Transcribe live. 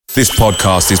This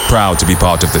podcast is proud to be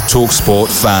part of the TalkSport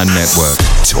Fan Network.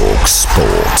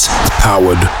 TalkSport.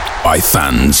 Powered by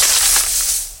fans.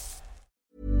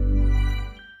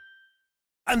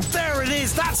 And there it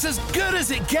is, that's as good as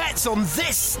it gets on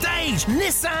this stage.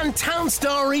 Nissan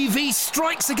Townstar EV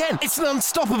strikes again. It's an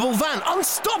unstoppable van,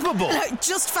 unstoppable.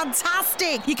 Just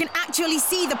fantastic. You can actually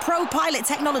see the ProPilot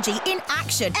technology in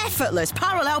action. Effortless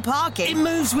parallel parking. It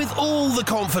moves with all the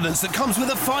confidence that comes with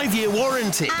a 5-year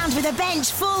warranty. And with a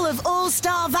bench full of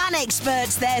all-star van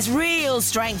experts, there's real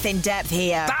strength in depth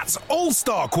here. That's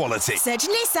all-star quality. Search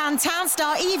Nissan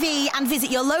Townstar EV and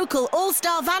visit your local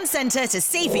all-star van centre to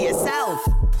see for yourself.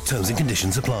 Terms and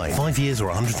conditions apply. 5 years or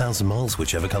 100,000 miles,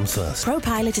 whichever comes first.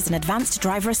 ProPilot is an advanced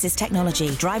driver assist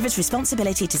technology. Driver's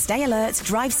responsibility to stay alert,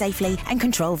 drive safely and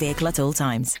control vehicle at all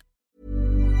times.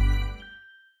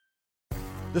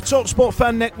 The TalkSport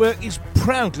Fan Network is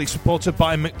proudly supported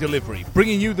by McDelivery,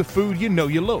 bringing you the food you know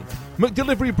you love.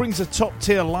 McDelivery brings a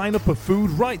top-tier lineup of food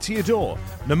right to your door.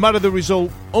 No matter the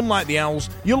result, unlike the Owls,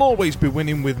 you'll always be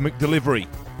winning with McDelivery.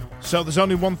 So there's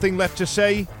only one thing left to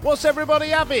say, what's everybody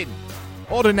having?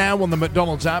 Order now on the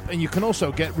McDonald's app, and you can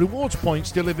also get rewards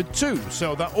points delivered too,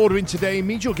 so that ordering today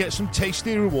means you'll get some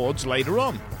tasty rewards later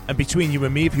on. And between you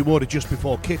and me, if you order just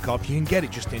before kick-off, you can get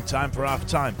it just in time for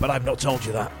half-time, but I've not told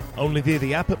you that. Only via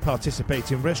the app at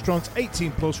participating restaurants,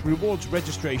 18 plus, rewards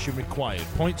registration required.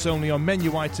 Points only on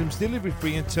menu items, delivery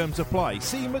free and terms apply.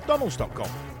 See mcdonalds.com.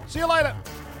 See you later.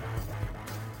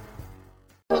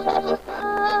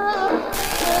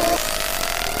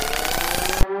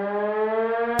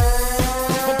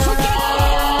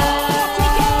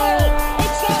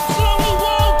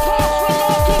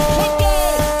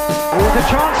 There's a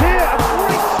chance here, a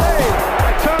great save,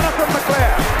 a turner from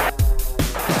McClair.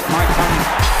 Might come,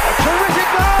 a terrific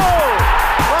goal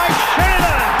by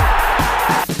Sheridan.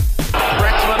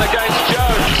 Brexman against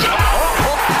Jones.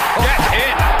 Get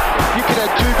in. You could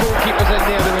have two goalkeepers in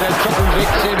there that would have trouble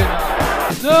saving.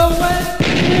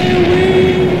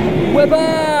 We're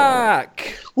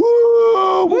back!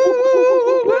 Woo!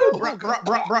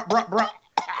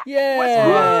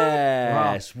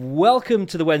 Yes! Welcome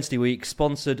to the Wednesday week,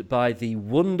 sponsored by the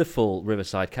wonderful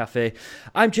Riverside Cafe.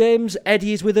 I'm James.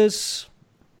 Eddie is with us.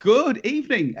 Good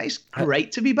evening. It's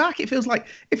great to be back. It feels like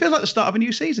the start of a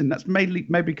new season. That's maybe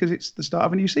because it's the start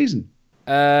of a new season.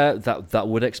 That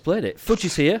would explain it. Fudge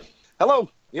is here. Hello,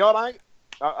 you all right?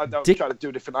 I'm trying to do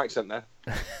a different accent there.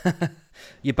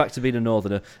 You're back to being a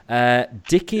northerner.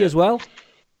 Dickie as well.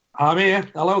 I'm here.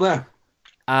 Hello there.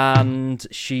 And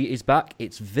she is back.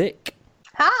 It's Vic.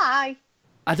 Hi.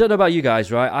 I don't know about you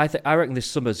guys, right? I reckon this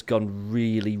summer's gone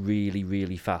really, really,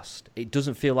 really fast. It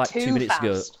doesn't feel like 2 minutes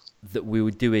ago that we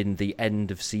were doing the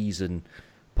end of season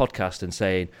podcast and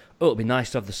saying, oh, it'll be nice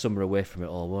to have the summer away from it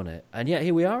all, won't it? And yet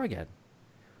here we are again.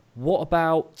 What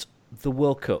about the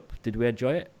World Cup? Did we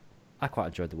enjoy it? I quite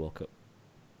enjoyed the World Cup.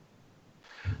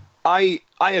 I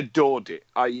adored it.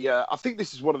 I think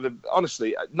this is one of the,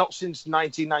 honestly, not since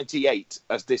 1998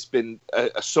 has this been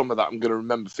a summer that I'm going to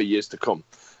remember for years to come.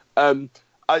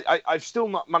 I've still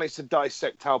not managed to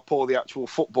dissect how poor the actual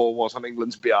football was on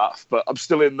England's behalf, but I'm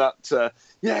still in that,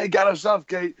 Gareth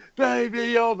Southgate,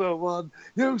 baby, you're the one,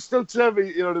 you still tell me,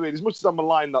 you know what I mean? As much as I'm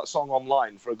aligned that song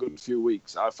online for a good few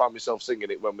weeks, I found myself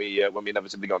singing it when we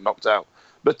inevitably got knocked out.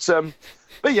 But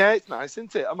yeah, it's nice,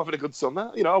 isn't it? I'm having a good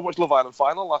summer. You know, I watched Love Island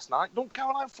final last night. Don't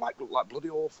Caroline Flack look like bloody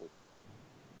awful?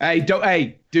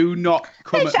 Do not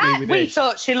come at me with We this.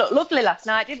 thought she looked lovely last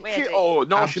night, didn't we, Eddie? Oh,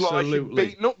 no, Absolutely. she looked like she'd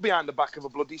beaten up behind the back of a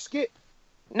bloody skip.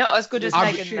 Not as good as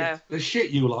Megan, though. The shit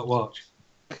you like watch.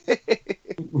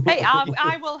 Hey,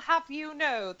 I will have you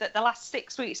know that the last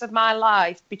 6 weeks of my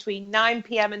life, between 9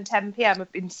 p.m. and 10 p.m,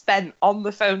 have been spent on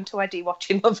the phone to Eddie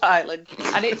watching Love Island,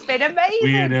 and it's been amazing.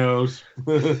 Weirdos.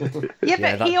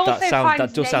 Yeah, but he also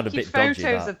finds does sound a naked bit dodgy,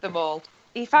 photos that. of them all.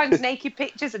 He finds naked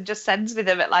pictures and just sends me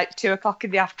them at like 2 o'clock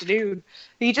in the afternoon.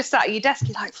 You just sat at your desk,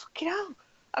 you're like, fucking hell,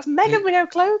 that's Megan with no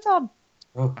clothes on.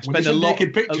 Oh, when you said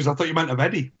naked pictures, I thought you meant of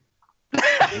Eddie.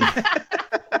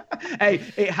 Hey,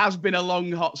 it has been a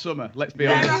long, hot summer, let's be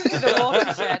honest. After the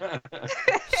watershed.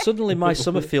 Suddenly my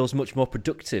summer feels much more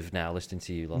productive now, listening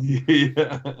to you lot.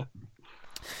 Yeah.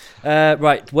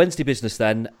 Right, Wednesday business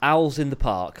then. Owls in the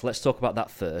Park. Let's talk about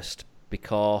that first,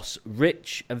 because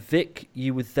Rich and Vic,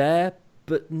 you were there,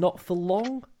 but not for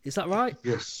long. Is that right?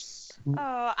 Yes.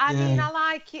 Oh, I mean, I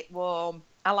like it warm,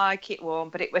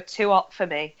 but it were too hot for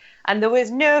me. And there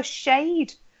was no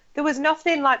shade. There was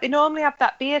nothing. Like, they normally have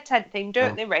that beer tent thing,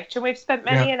 don't they, Rich? And we've spent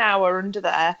many an hour under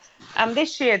there. And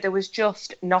this year there was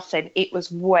just nothing. It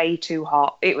was way too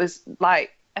hot. It was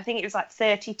like I think it was like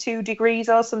 32 degrees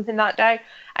or something that day,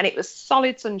 and it was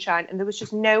solid sunshine, and there was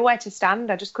just nowhere to stand.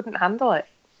 I just couldn't handle it.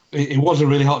 It was a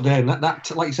really hot day, and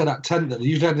that like you said, that tent that they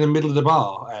usually had in the middle of the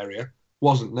bar area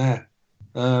wasn't there.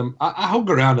 I hung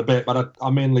around a bit, but I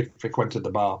mainly frequented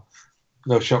the bar.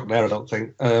 No shock there, I don't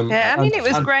think. Yeah, I mean, it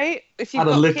was great if you've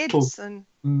got kids. And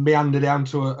meander down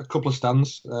to a couple of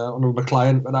stands on my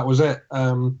client, but that was it.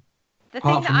 The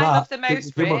thing that I loved the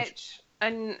most, Rich,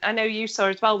 and I know you saw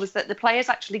as well, was that the players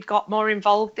actually got more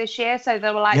involved this year. So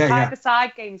there were like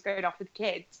five-a-side games going off with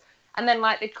kids. And then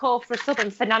like they'd call for a sub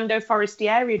and Fernando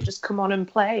Forestieri would just come on and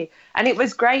play. And it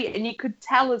was great. And you could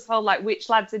tell as well like which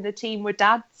lads in the team were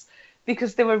dads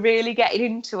because they were really getting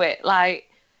into it. Like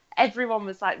everyone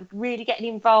was like really getting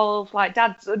involved, like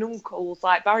dads and uncles.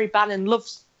 Like Barry Bannon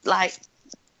loves, like,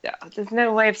 there's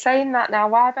no way of saying that now.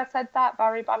 Why have I said that?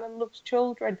 Barry Bannon loves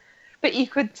children. But you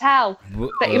could tell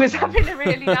that he was having a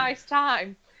really nice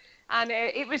time. And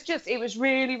it was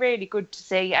really, really good to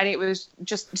see. And it was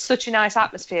just such a nice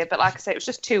atmosphere. But like I say, it was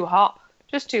just too hot.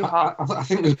 Just too hot. I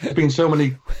think there's been so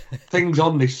many things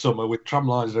on this summer with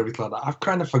tramlines and everything like that. I've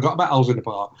kind of forgot about Owls in the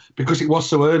Park because it was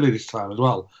so early this time as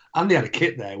well. And they had a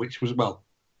kit there, which was, well,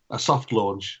 a soft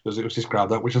launch, as it was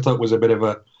described, which I thought was a bit of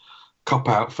a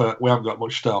cop-out for we haven't got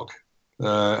much stock.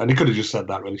 And he could have just said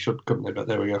that, really, couldn't he? But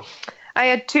there we go. I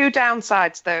had two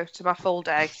downsides, though, to my full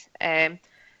day.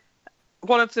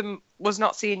 One of them was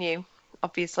not seeing you,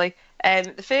 obviously.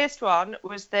 The first one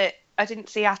was that I didn't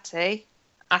see Atty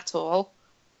at all.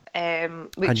 I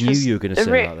knew you were going to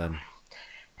say that then.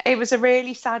 It was a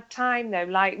really sad time, though.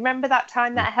 Like, remember that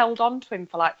time that I held on to him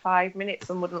for like 5 minutes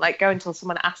and wouldn't let go until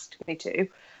someone asked me to?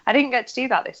 I didn't get to do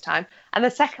that this time. And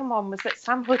the second one was that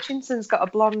Sam Hutchinson's got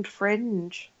a blonde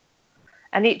fringe.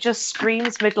 And it just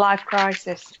screams midlife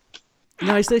crisis.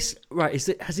 Now, is this right?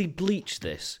 Has he bleached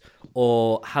this,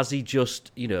 or has he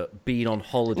just, been on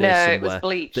holiday somewhere it was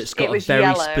bleached. That's got a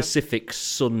very specific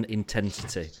sun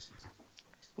intensity?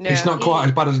 No, it's not quite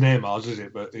as bad as Neymar's, is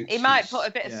it? But he might put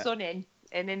a bit of sun in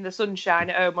the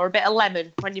sunshine at home, or a bit of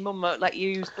lemon when your mum won't let you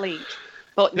use bleach.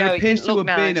 But no, there appears to have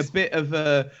been nice. a bit of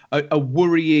a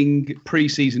worrying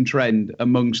pre-season trend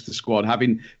amongst the squad.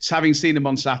 Having seen them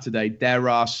on Saturday, there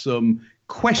are some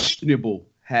questionable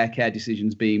hair care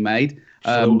decisions being made.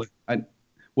 And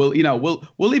we'll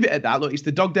leave it at that. Look, it's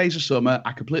the dog days of summer.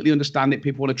 I completely understand it.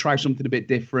 People want to try something a bit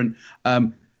different.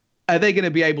 Are they going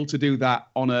to be able to do that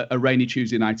on a rainy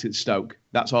Tuesday night at Stoke?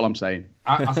 That's all I'm saying.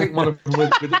 I think one of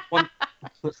the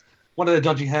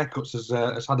dodgy haircuts has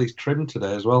had his trim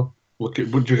today as well. Look at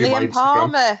Liam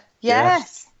Palmer.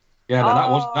 Yes. Yeah,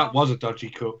 that was a dodgy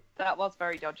cut. That was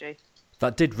very dodgy.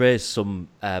 That did raise some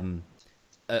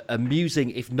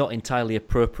amusing, if not entirely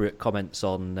appropriate, comments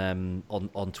on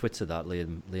Twitter. That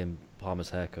Liam Palmer's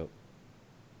haircut.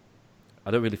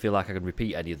 I don't really feel like I can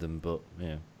repeat any of them, but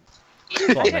yeah.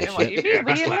 I don't know what you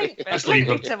mean. Let's leave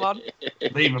him on.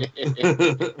 Leave him.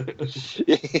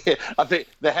 I think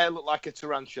the hair looked like a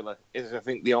tarantula is, I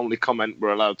think, the only comment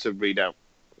we're allowed to read out.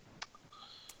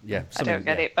 Yeah, I don't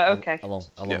get it, but okay. Along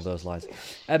those lines.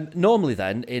 Normally,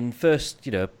 then, in first,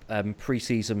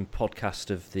 pre-season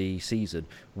podcast of the season,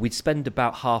 we'd spend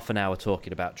about half an hour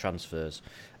talking about transfers,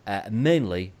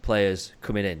 mainly players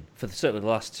coming in for certainly the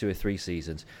last 2 or 3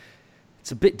 seasons.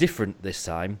 It's a bit different this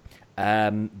time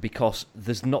because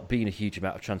there's not been a huge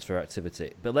amount of transfer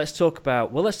activity. But let's talk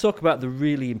about the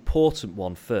really important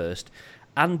one first.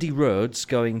 Andy Rhodes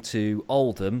going to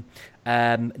Oldham.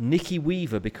 Nicky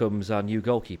Weaver becomes our new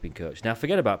goalkeeping coach. Now,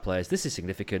 forget about players. This is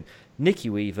significant. Nicky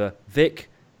Weaver, Vic,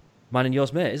 mine and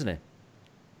yours mate, isn't he?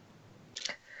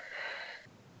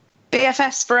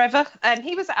 BFS forever. And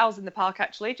he was at Owls in the Park,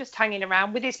 actually, just hanging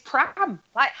around with his pram.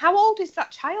 Like, how old is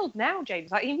that child now,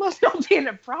 James? Like, he must not be in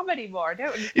a pram anymore. I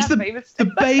don't understand. It's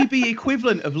the baby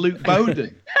equivalent of Luke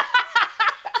Bowden.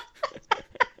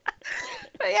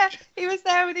 But yeah, he was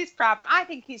there with his pram. I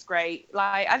think he's great.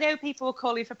 Like, I know people will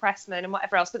call him for Pressman and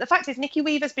whatever else, but the fact is Nicky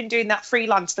Weaver's been doing that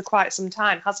freelance for quite some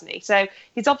time, hasn't he? So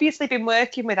he's obviously been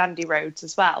working with Andy Rhodes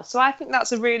as well. So I think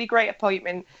that's a really great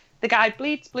appointment. The guy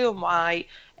bleeds blue and white.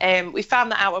 We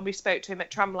found that out when we spoke to him at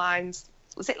Tramlines.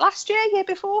 Was it last year, year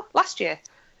before? Last year.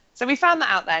 So we found that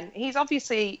out then. He's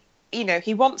obviously,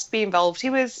 he wants to be involved.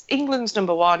 He was England's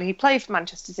number 1. He played for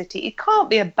Manchester City. He can't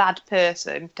be a bad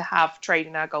person to have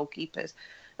training our goalkeepers.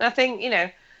 And I think,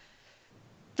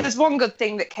 there's one good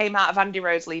thing that came out of Andy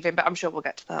Rhodes leaving, but I'm sure we'll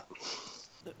get to that.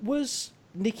 Was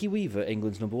Nicky Weaver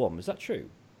England's number 1? Was that true?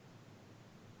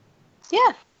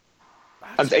 Yeah.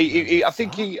 And I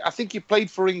think he played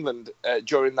for England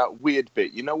during that weird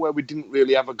bit, where we didn't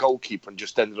really have a goalkeeper and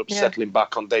just ended up settling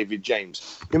back on David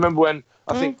James. You remember when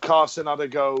I think Carson had a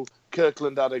go,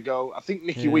 Kirkland had a go. I think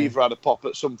Nicky Weaver had a pop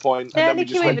at some point. Yeah, and then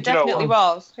Nicky Weaver definitely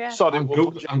was. Yeah. Sorry, I'm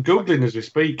Googling as we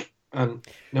speak. And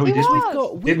no, he didn't.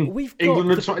 We've got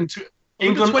England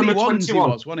England under 21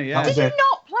 was, wasn't he? Yeah. Did he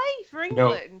not play for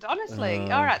England? No. Honestly.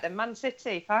 All right, then, Man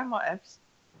City. Fine, whatevs.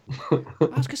 I was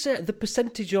going to say, the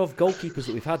percentage of goalkeepers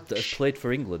that we've had that have played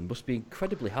for England must be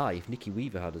incredibly high if Nicky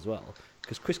Weaver had as well.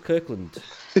 Because Chris Kirkland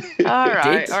all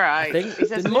right. think,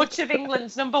 he's as much of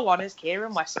England's number one as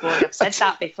Kieran Westwood. I've said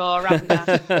that before, haven't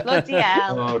I? Bloody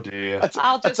hell. Oh, dear.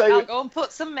 I'll go and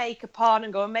put some makeup on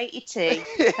and go and make you tea.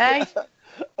 Okay?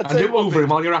 And do over him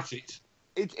while you're at it.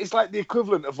 It's like the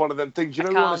equivalent of one of them things. You know,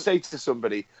 you want to say to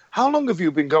somebody, how long have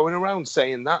you been going around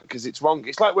saying that? Because it's wrong.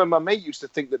 It's like when my mate used to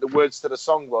think that the words to the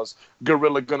song was,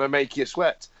 Gorilla Gonna Make You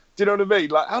Sweat. Do you know what I mean?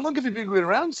 Like, how long have you been going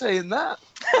around saying that?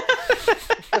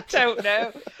 I don't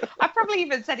know. I probably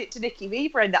even said it to Nicky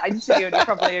Weaver in that interview and he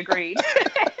probably agreed.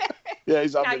 Yeah,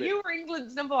 he's now, you were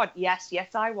England's number one. Yes,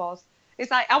 I was. It's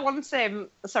like, I once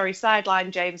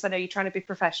sideline, James, I know you're trying to be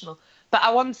professional, but I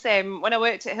once, when I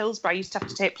worked at Hillsborough, I used to have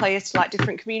to take players to like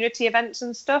different community events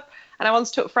and stuff, and I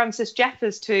once took Francis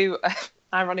Jeffers to,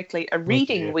 ironically, a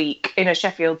reading week in a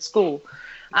Sheffield school,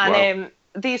 and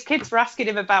these kids were asking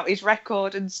him about his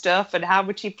record and stuff and how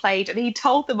much he played, and he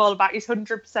told them all about his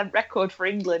 100% record for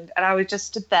England, and I was just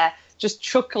stood there, just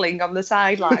chuckling on the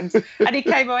sidelines, and he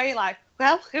came away like,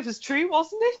 well, it was true,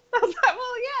 wasn't it? I was like,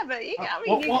 well, yeah, but you can't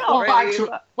really...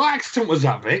 What accent was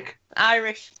that, Vic?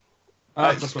 Irish.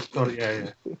 That's what I thought, yeah.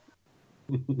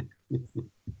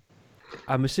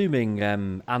 I'm assuming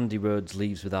Andy Rhodes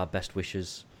leaves with our best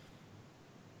wishes.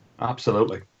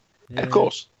 Absolutely. Yeah. Of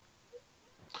course.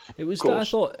 It was. I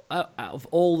thought, out of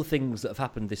all the things that have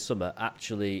happened this summer,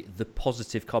 actually, the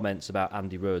positive comments about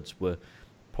Andy Rhodes were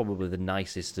probably the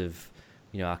nicest of,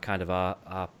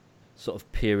 our sort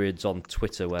of periods on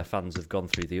Twitter where fans have gone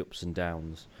through the ups and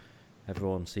downs.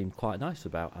 Everyone seemed quite nice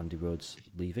about Andy Rhodes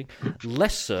leaving.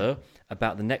 Less so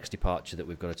about the next departure that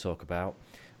we've got to talk about,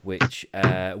 which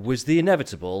was the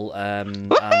inevitable.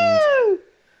 And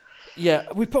yeah,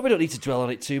 we probably don't need to dwell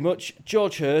on it too much.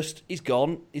 George Hurst, he's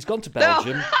gone. He's gone to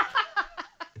Belgium.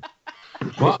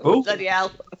 What? Oh. Bloody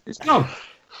hell. He's gone.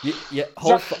 Yeah,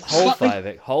 whole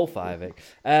five.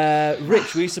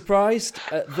 Rich, were you surprised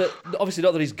that, obviously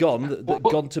not that he's gone, that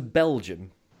gone to Belgium?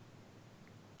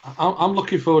 I'm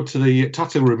looking forward to the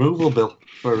tattoo removal bill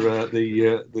for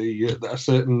a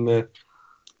certain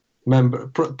member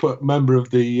of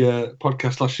the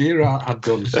podcast last year had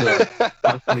done. So.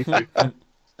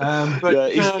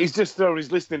 He's just thrown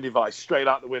his listening device straight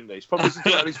out the window. He's probably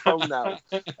sitting on his phone now,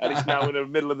 and he's now in the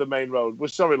middle of the main road. We're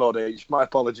sorry, Lord H. My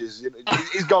apologies.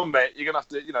 He's gone, mate. You're gonna have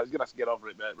to, he's gonna have to get over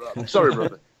it, mate. Right. Sorry,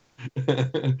 brother.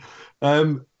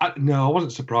 No, I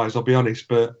wasn't surprised. I'll be honest,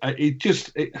 but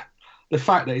the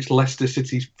fact that it's Leicester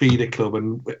City's feeder club,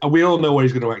 and we all know where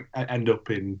he's going to end up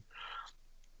in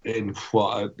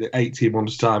 18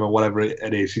 months' time or whatever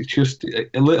it is. It's just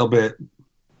a little bit.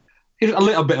 He's a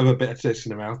little bit of a bitter taste in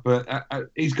the mouth, but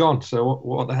he's gone. So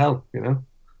what the hell,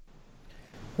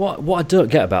 What I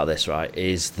don't get about this, right,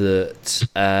 is that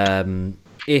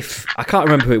if I can't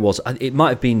remember who it was, it might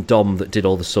have been Dom that did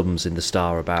all the sums in the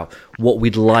Star about what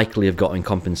we'd likely have got in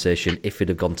compensation if it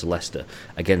had gone to Leicester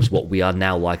against what we are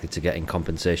now likely to get in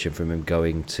compensation from him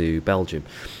going to Belgium,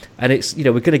 and it's we're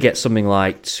going to get something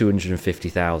like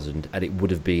 250,000, and it would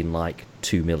have been like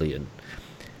 2 million.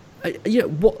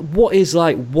 What is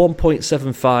like 1.75,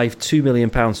 £2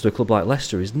 million to a club like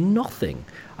Leicester is nothing.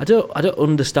 I don't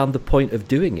understand the point of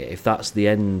doing it if that's the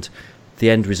end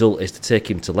result is to take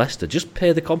him to Leicester. Just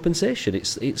pay the compensation.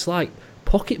 It's like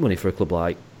pocket money for a club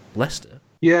like Leicester.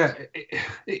 Yeah,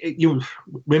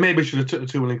 we maybe should have took the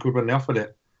 £2 million when they offered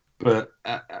it, but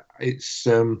it's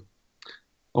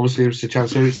obviously it was a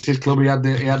chance. It's his club. He had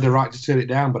the right to turn it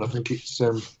down, but I think it's.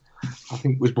 I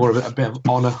think it was more of a bit of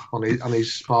honour on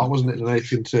his part, wasn't it, than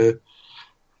anything to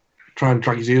try and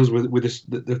drag his heels with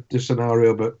the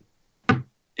scenario. But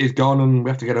he's gone, and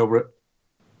we have to get over it.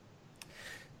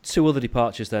 Two other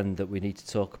departures then that we need to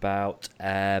talk about.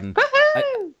 Again,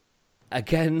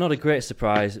 not a great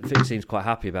surprise. Vic seems quite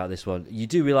happy about this one. You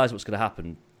do realise what's going to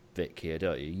happen, Vic, here,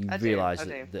 don't you? You realise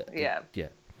that. Yeah.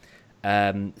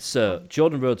 So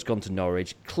Jordan Rhodes gone to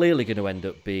Norwich, clearly going to end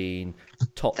up being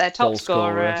their top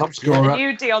scorer. The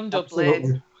new Dion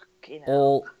Dublin.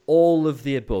 All of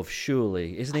the above,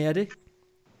 surely, isn't he, Eddie?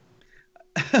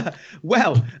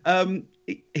 Well,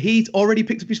 he'd already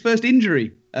picked up his first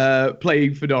injury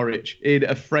playing for Norwich in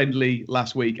a friendly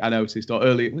last week. I noticed, or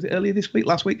earlier, was it earlier this week?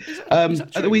 Last week?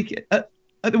 At the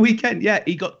weekend, yeah,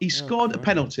 he scored a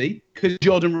penalty because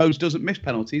Jordan Rhodes doesn't miss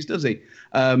penalties, does he?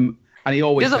 and he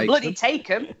always doesn't bloody take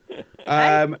them.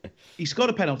 He scored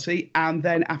a penalty, and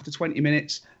then after 20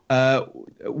 minutes,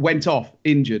 went off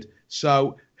injured.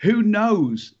 So who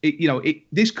knows?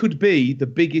 This could be the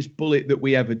biggest bullet that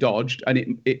we ever dodged,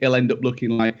 and it'll end up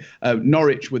looking like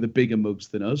Norwich were the bigger mugs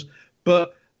than us.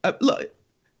 But look,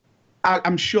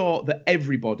 I'm sure that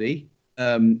everybody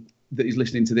that is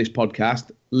listening to this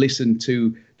podcast listened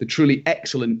to the truly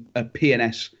excellent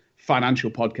PNS financial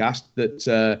podcast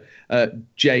that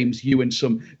James, you and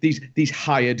some these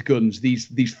hired guns,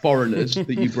 these foreigners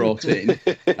that you brought in,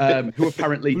 who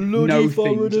apparently know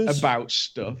things about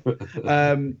stuff.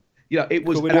 It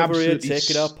was coming an over absolutely here,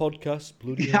 taking our podcast,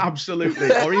 bloody yeah,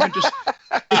 absolutely, or even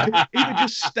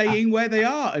just staying where they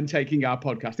are and taking our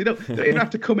podcast. They don't even have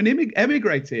to come and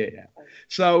emigrate here.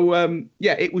 So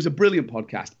it was a brilliant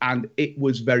podcast, and it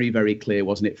was very, very clear,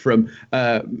 wasn't it, from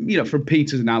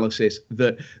Peter's analysis,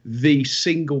 that the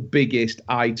single biggest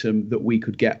item that we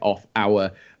could get off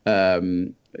our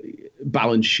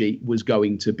balance sheet was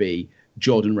going to be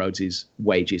Jordan Rhodes'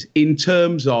 wages, in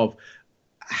terms of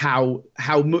how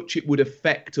much it would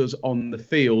affect us on the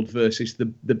field versus the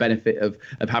benefit of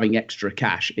having extra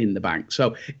cash in the bank.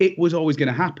 So it was always going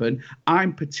to happen.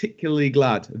 I'm particularly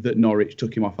glad that Norwich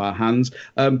took him off our hands.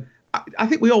 I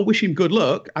think we all wish him good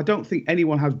luck. I don't think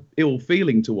anyone has ill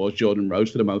feeling towards Jordan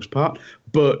Rhodes for the most part,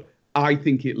 but I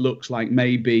think it looks like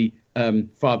maybe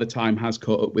Father Time has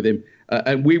caught up with him.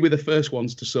 And we were the first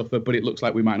ones to suffer, but it looks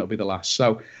like we might not be the last.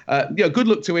 So, good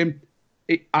luck to him.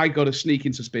 I got a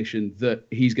sneaking suspicion that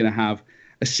he's going to have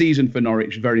a season for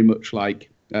Norwich very much like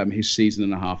his season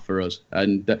and a half for us.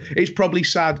 And it's probably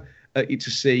sad to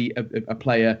see a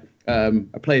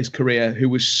player's career who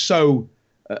was so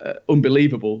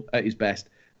unbelievable at his best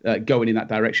going in that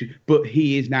direction. But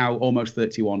he is now almost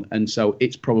 31, and so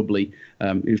it's probably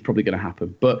going to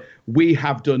happen. But we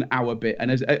have done our bit,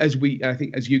 and I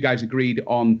think as you guys agreed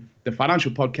on the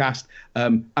financial podcast,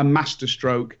 a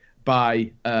masterstroke by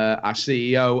our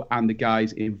CEO and the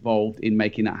guys involved in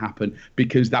making that happen,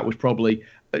 because that was probably,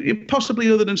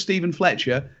 possibly other than Stephen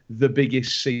Fletcher, the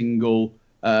biggest single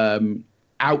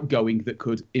outgoing that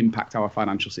could impact our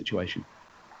financial situation.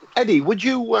 Eddie, would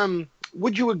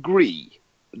you agree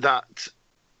that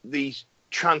the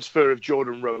transfer of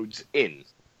Jordan Rhodes in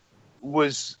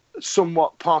was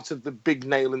somewhat part of the big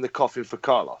nail in the coffin for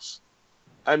Carlos?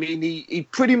 I mean, he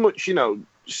pretty much,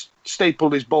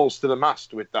 stapled his balls to the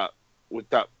mast with the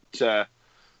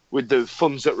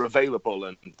funds that were available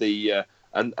and the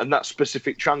and that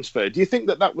specific transfer. Do you think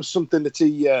that was something that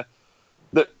he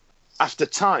that after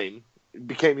time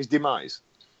became his demise?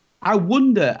 I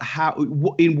wonder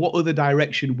in what other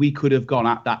direction we could have gone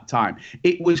at that time.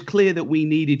 It was clear that we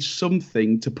needed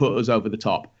something to put us over the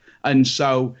top. And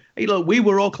so, we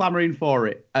were all clamoring for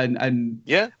it. And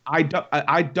yeah, I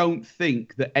don't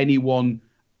think that anyone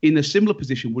in a similar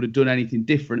position would have done anything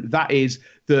different. That is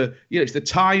it's the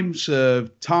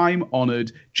time-served,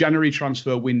 time-honoured January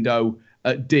transfer window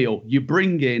deal. You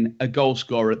bring in a goal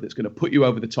scorer that's going to put you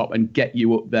over the top and get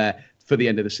you up there for the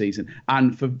end of the season.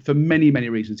 And for many, many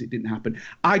reasons, it didn't happen.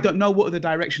 I don't know what other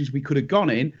directions we could have gone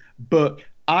in, but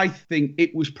I think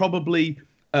it was probably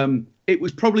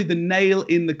the nail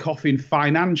in the coffin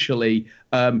financially,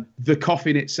 the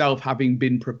coffin itself having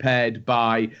been prepared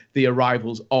by the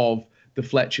arrivals of the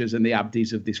Fletchers and the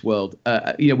Abdis of this world.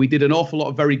 We did an awful lot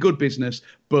of very good business,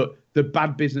 but the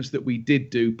bad business that we did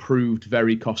do proved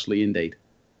very costly indeed.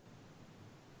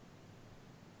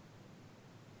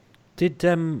 Did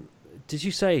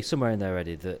you say somewhere in there,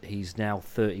 Eddie, that he's now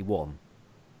 31?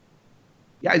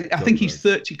 Yeah, I think he's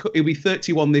 30. He'll be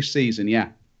 31 this season. Yeah.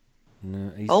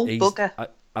 No, bugger.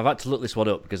 I've had to look this one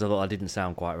up because I thought I didn't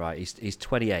sound quite right. He's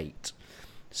 28.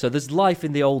 So there's life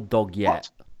in the old dog yet. What?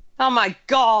 Oh my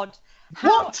God.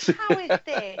 How is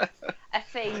this a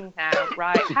thing now,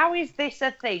 right? How is this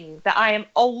a thing that I am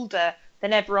older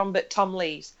than everyone but Tom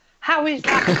Lees? How is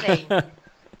that a thing?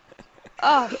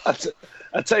 Oh.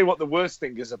 I'll tell you what the worst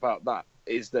thing is about that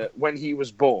is that when he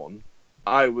was born,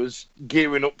 I was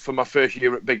gearing up for my first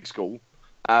year at big school,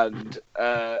 and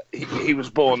he was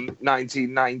born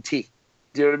 1990.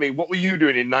 Do you know what I mean? What were you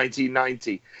doing in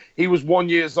 1990? He was 1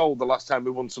 year old the last time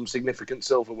we won some significant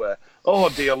silverware. Oh,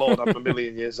 dear Lord, I'm a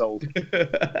million years old.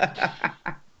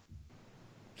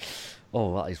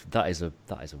 Oh, that is a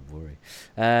worry.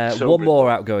 One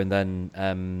more outgoing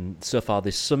then so far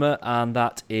this summer, and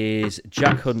that is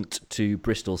Jack Hunt to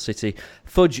Bristol City.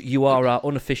 Fudge, you are our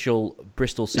unofficial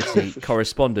Bristol City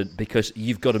correspondent because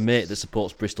you've got a mate that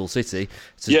supports Bristol City.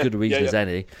 It's as good a reason as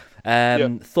any.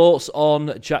 Thoughts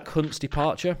on Jack Hunt's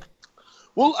departure?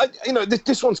 Well,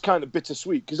 this one's kind of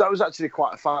bittersweet because I was actually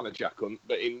quite a fan of Jack Hunt,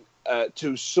 but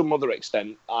to some other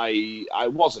extent, I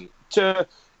wasn't.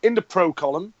 In the pro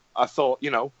column, I thought,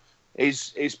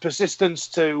 his persistence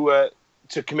to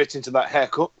committing to that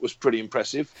haircut was pretty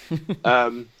impressive.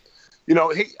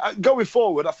 Going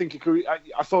forward, I think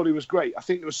I thought he was great. I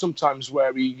think there was some times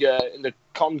where he, in the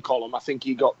con column, I think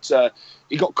he got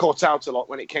caught out a lot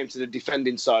when it came to the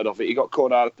defending side of it. He got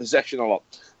caught out of possession a lot.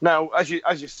 Now, as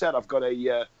you said, I've got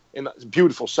in that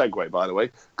beautiful segue, by the way,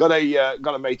 got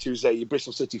a mate who's a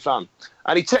Bristol City fan,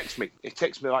 and he texts me. He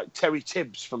texts me like Terry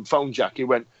Tibbs from Phone Jack. He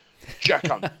went, "Jack,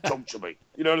 talk to me."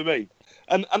 You know what I mean?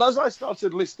 And as I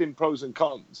started listing pros and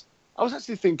cons, I was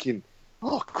actually thinking,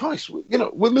 oh Christ,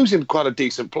 we're losing quite a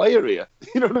decent player here.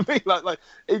 You know what I mean? Like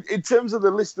in terms of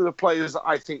the list of the players that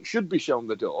I think should be shown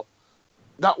the door,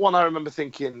 that one I remember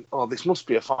thinking, oh, this must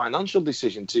be a financial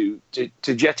decision to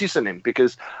jettison him,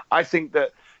 because I think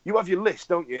that you have your list,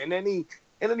 don't you? In any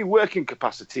working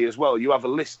capacity as well, you have a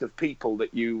list of people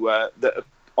that that are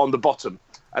on the bottom,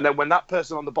 and then when that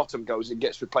person on the bottom goes, it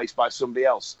gets replaced by somebody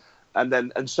else,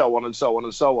 and so on and so on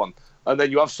and so on. And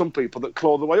then you have some people that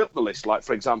claw their way up the list, like,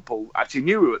 for example,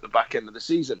 Atinu at the back end of the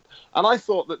season. And I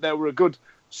thought that there were a good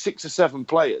 6 or 7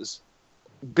 players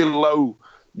below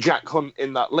Jack Hunt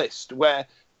in that list where,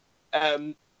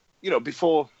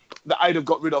 before that I'd have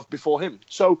got rid of before him.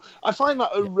 So I find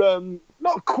that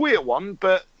not a queer one,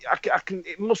 but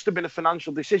it must have been a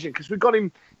financial decision, because we got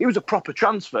him. He was a proper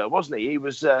transfer, wasn't he? He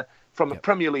was from a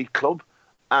Premier League club,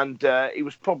 and he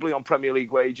was probably on Premier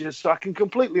League wages. So I can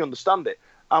completely understand it.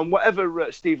 And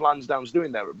whatever Steve Lansdown's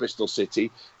doing there at Bristol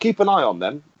City, keep an eye on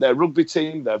them. Their rugby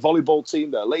team, their volleyball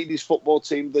team, their ladies football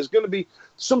team. There's going to be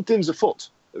some things afoot,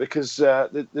 because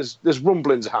there's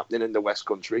rumblings happening in the West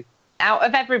Country. Out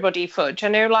of everybody, Fudge, I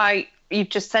know, like, you've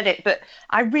just said it, but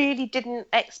I really didn't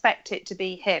expect it to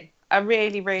be him. I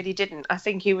really, really didn't. I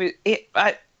think he was...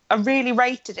 I really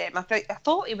rated him. I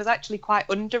thought he was actually quite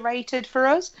underrated for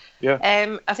us. Yeah.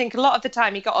 I think a lot of the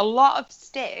time he got a lot of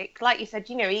stick. Like you said,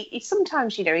 he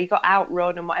sometimes, he got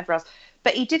outrun and whatever else.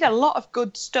 But he did a lot of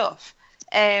good stuff.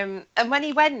 And when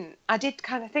he went, I did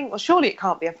kind of think, well, surely it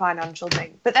can't be a financial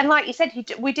thing. But then, like you said,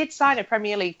 we did sign a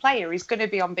Premier League player. He's going to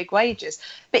be on big wages.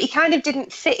 But he kind of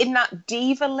didn't fit in that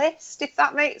diva list, if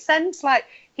that makes sense. Like,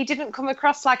 he didn't come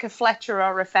across like a Fletcher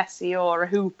or a Fessy or a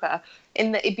Hooper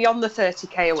beyond the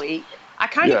 30k a week. I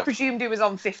kind of presumed he was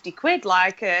on 50 quid,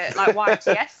 like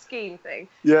YTS scheme thing.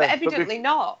 Yeah, but evidently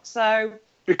not. So...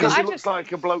 Because he looks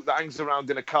like a bloke that hangs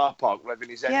around in a car park revving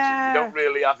his engine. You don't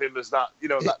really have him as that,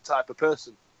 that type of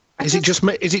person. Is it just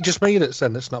me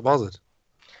that's not bothered?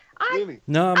 Really?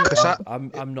 No,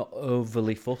 I'm not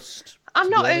overly fussed. I'm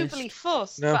not overly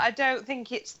fussed, but I don't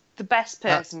think it's the best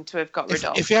person to have got rid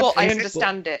of. But I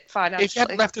understand it financially. If you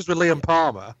hadn't left us with Liam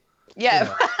Palmer...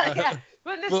 Yeah, yeah.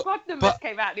 When the squad numbers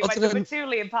came out, he went number 2,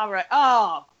 Liam Palmer.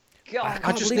 Oh, God.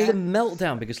 I just believe the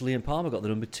meltdown because Liam Palmer got the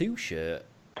number 2 shirt.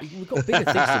 We've got bigger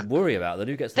things to worry about than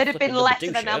who gets the There'd have been less of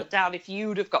a shirt. meltdown if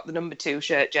you'd have got the number 2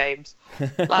 shirt, James.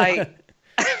 Like,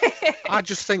 I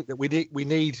just think that we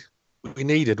needed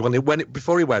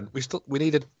before he went, we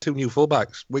needed 2 new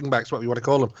fullbacks, wing backs, whatever you want to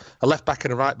call them, a left back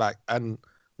and a right back, and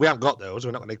we haven't got those.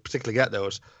 We're not going to particularly get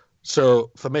those.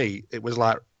 So for me, it was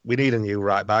like, we need a new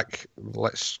right back.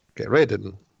 Let's get rid,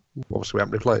 and obviously we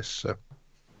haven't replaced. So.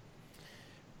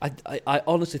 I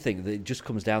honestly think that it just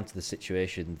comes down to the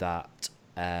situation that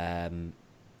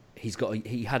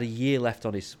he had a year left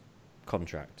on his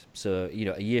contract. So,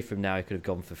 a year from now he could have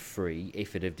gone for free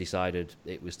if it had decided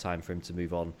it was time for him to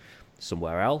move on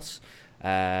somewhere else.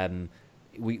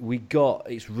 We got,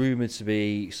 it's rumoured to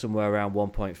be somewhere around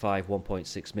 1.5,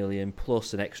 1.6 million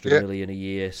plus an extra million a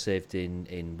year saved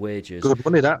in wages. Good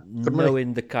money, that. Good Knowing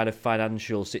money. the kind of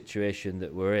financial situation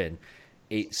that we're in,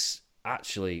 it's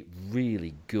actually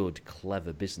really good,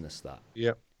 clever business, that.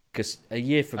 Yeah. Because a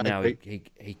year from now,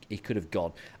 he could have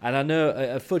gone. And I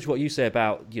know, Fudge, what you say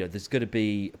about, there's going to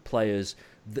be players,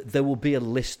 there will be a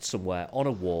list somewhere on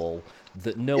a wall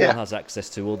that no one has access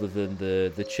to other than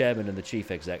the chairman and the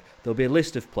chief exec. There'll be a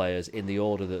list of players in the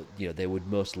order that they would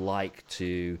most like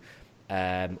to,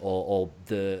 or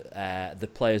the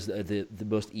players that are the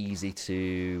most easy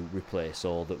to replace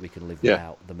or that we can live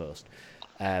without the most.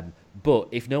 But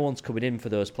if no one's coming in for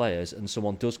those players and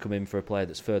someone does come in for a player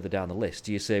that's further down the list,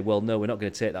 do you say, well, no, we're not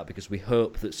going to take that because we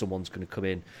hope that someone's going to come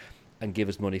in and give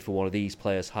us money for one of these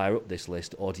players higher up this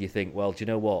list? Or do you think, well, do you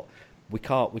know what? We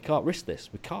can't risk this.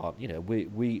 We can't.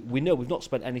 We know we've not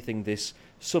spent anything this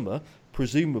summer,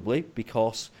 presumably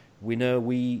because we know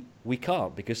we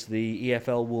can't, because the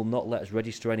EFL will not let us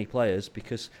register any players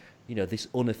because, this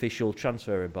unofficial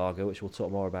transfer embargo, which we'll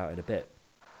talk more about in a bit.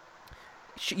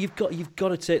 you've got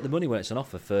to take the money when it's an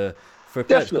offer for a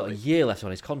player that's got a year left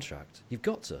on his contract. You've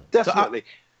got to. Definitely.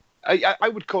 I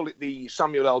would call it the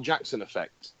Samuel L. Jackson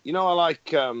effect. You know,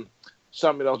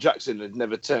 Samuel L. Jackson had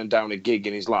never turned down a gig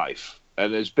in his life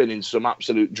and has been in some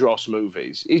absolute dross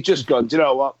movies. He's just gone, do you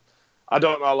know what? I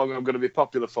don't know how long I'm going to be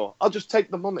popular for. I'll just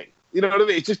take the money. You know what I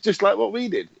mean? It's just like what we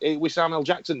did. We Samuel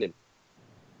Jacksoned him.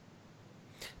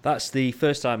 That's the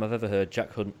first time I've ever heard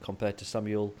Jack Hunt compared to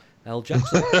Samuel L.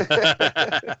 Jackson.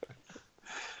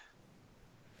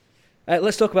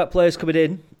 Let's talk about players coming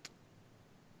in.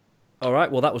 All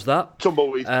right, well, that was that.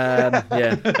 Tumbleweed.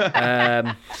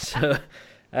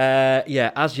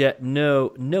 As yet,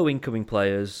 no incoming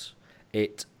players.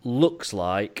 It looks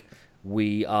like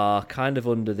we are kind of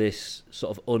under this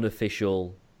sort of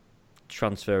unofficial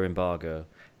transfer embargo.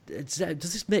 Does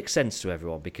this make sense to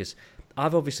everyone? Because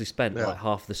I've obviously spent like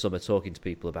half the summer talking to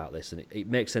people about this, and it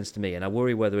makes sense to me, and I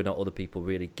worry whether or not other people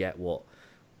really get what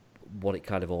it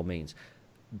kind of all means.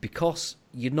 Because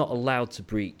you're not allowed to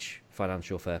breach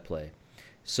financial fair play.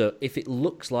 So if it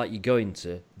looks like you're going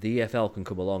to, the EFL can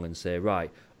come along and say, right,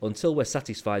 until we're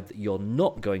satisfied that you're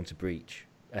not going to breach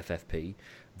FFP,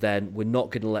 then we're not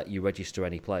going to let you register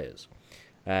any players.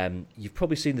 You've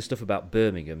probably seen the stuff about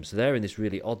Birmingham, so they're in this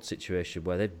really odd situation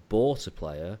where they've bought a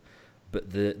player,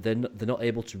 but they're not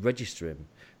able to register him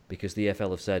because the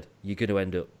EFL have said you're going to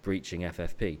end up breaching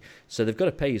FFP. So they've got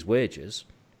to pay his wages,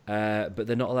 but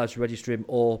they're not allowed to register him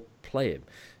or play him.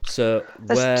 So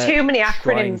there's too many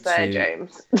acronyms there,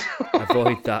 James.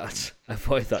 avoid that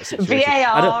situation.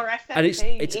 VAR,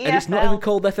 FFP, and it's not even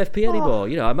called FFP anymore.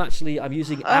 You know, I'm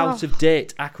using out of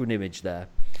date acronymage there.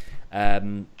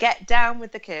 Get down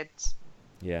with the kids.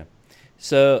 Yeah.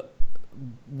 So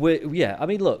I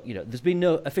mean, look, you know, there's been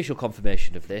no official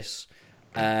confirmation of this,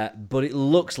 but it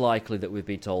looks likely that we've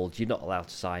been told you're not allowed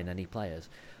to sign any players.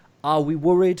 Are we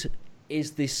worried?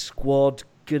 Is this squad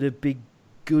going to be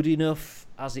good enough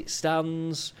as it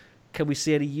stands? Can we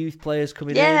see any youth players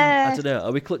coming in? I don't know.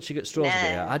 Are we clutching at straws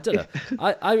here? I don't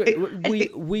know.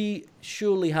 We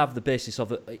surely have the basis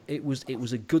of it. It was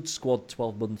a good squad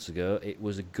 12 months ago. It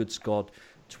was a good squad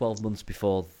 12 months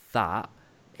before that.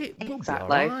 It will be all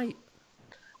right.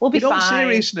 We'll be fine. In all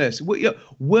seriousness,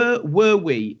 were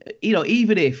we, you know,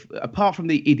 even if, apart from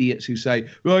the idiots who say,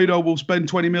 well, you know, we'll spend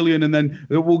 20 million and then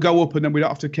we'll go up and then we don't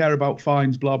have to care about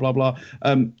fines, blah, blah, blah,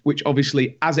 which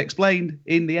obviously, as explained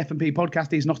in the F&P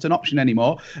podcast, is not an option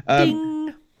anymore.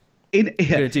 Ding! You're going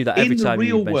to do that every time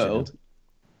you mention it.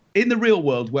 In the real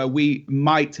world, where we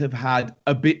might have had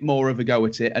a bit more of a go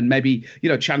at it, and maybe, you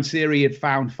know, Chansiri had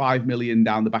found 5 million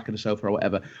down the back of the sofa or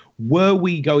whatever, were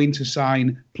we going to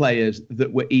sign players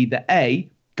that were either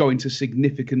A, going to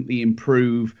significantly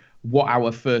improve what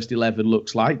our first 11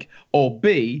 looks like, or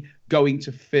B, going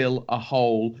to fill a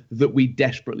hole that we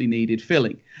desperately needed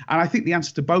filling? And I think the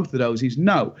answer to both of those is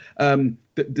no.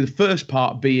 The first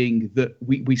part being that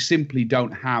we simply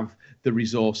don't have the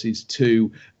resources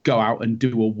to go out and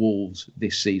do a Wolves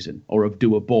this season or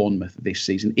do a Bournemouth this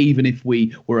season, even if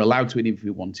we were allowed to and if we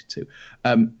wanted to.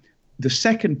 The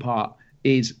second part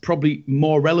is probably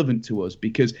more relevant to us,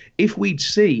 because if we'd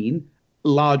seen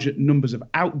large numbers of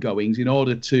outgoings in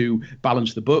order to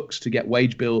balance the books, to get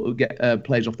wage bill, get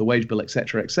players off the wage bill,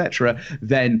 etc.,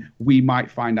 then we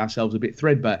might find ourselves a bit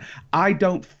threadbare. I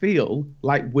don't feel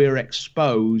like we're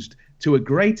exposed to a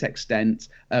great extent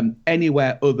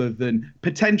anywhere other than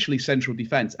potentially central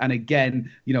defence. And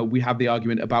again, you know, we have the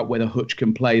argument about whether Hutch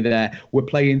can play there. We're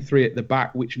playing 3 at the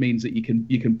back, which means that you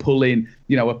can pull in,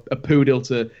 you know, a Poodle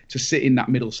to sit in that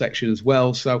middle section as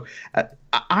well. So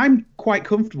I'm quite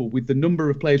comfortable with the number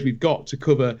of players we've got to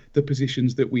cover the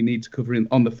positions that we need to cover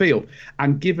on the field.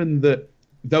 And given that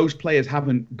those players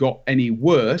haven't got any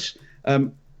worse,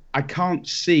 I can't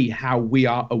see how we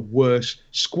are a worse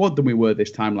squad than we were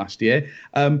this time last year.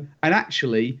 And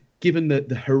actually, given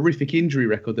the horrific injury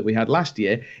record that we had last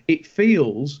year,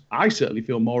 I certainly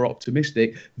feel more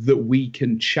optimistic that we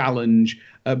can challenge,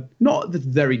 not at the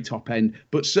very top end,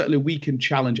 but certainly we can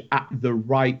challenge at the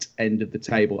right end of the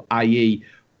table, i.e.,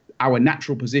 our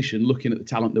natural position, looking at the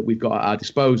talent that we've got at our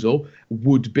disposal,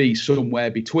 would be somewhere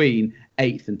between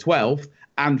 8th and 12th.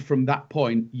 And from that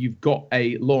point, you've got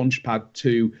a launch pad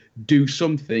to do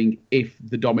something if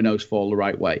the dominoes fall the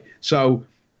right way. So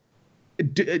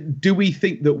do we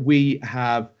think that we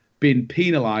have been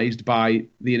penalised by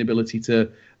the inability to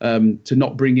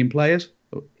not bring in players?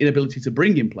 Inability to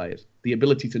bring in players? The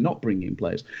ability to not bring in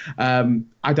players?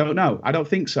 I don't know. I don't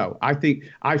think so.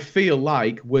 I feel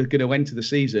like we're going to enter the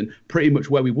season pretty much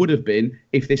where we would have been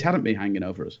if this hadn't been hanging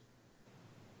over us.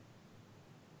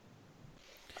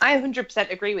 I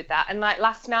 100% agree with that. And like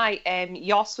last night,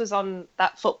 Yoss was on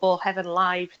that Football Heaven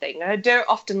Live thing. I don't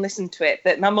often listen to it,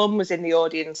 but my mum was in the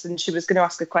audience and she was going to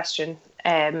ask a question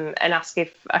and ask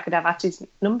if I could have Atty's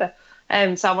number.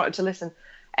 So I wanted to listen.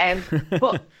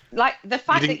 But like the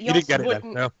fact that Yoss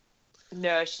wouldn't...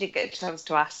 No, she didn't get a chance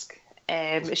to ask.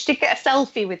 She did get a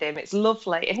selfie with him. It's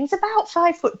lovely. And he's about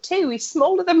 5'2". He's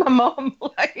smaller than my mum.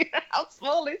 Like, how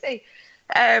small is he?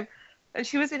 And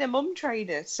she was in a mum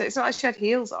trainer, so it's not like she had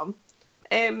heels on.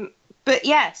 But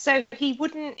yeah, so he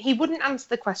wouldn't answer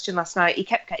the question last night. He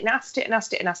kept getting asked it.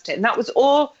 And that was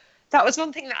all. That was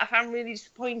one thing that I found really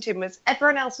disappointing, was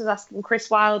everyone else was asking Chris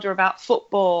Wilder about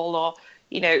football, or,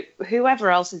 you know, whoever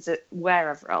else is at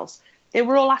wherever else. They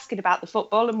were all asking about the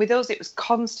football, and with us it was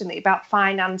constantly about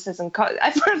finances. And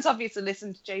everyone's obviously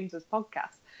listened to James's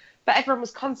podcast, but everyone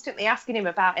was constantly asking him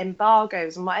about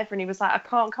embargoes and whatever, and he was like, I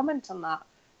can't comment on that.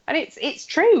 And it's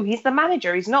true. He's the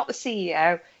manager. He's not the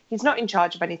CEO. He's not in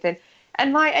charge of anything.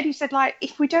 And like Eddie said, like,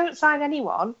 if we don't sign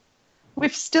anyone,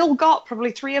 we've still got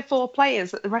probably 3 or 4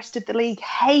 players that the rest of the league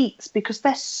hates because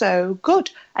they're so good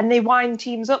and they wind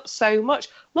teams up so much.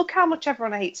 Look how much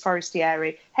everyone hates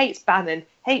Forestieri, hates Bannon,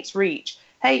 hates Reach,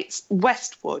 hates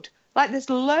Westwood. Like, there's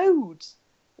loads.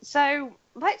 So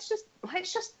let's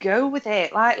just go with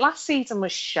it. Like, last season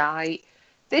was shite.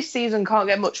 This season can't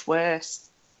get much worse.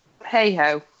 Hey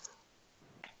ho.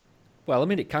 Well, I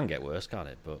mean, it can get worse, can't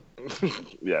it? But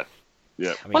yeah. I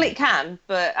mean, well, it can,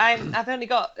 but I've only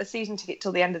got a season ticket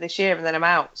till the end of this year, and then I'm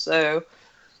out. So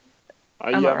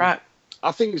I'm all right.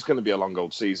 I think it's going to be a long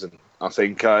old season. I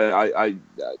think well,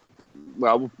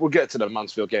 we'll get to the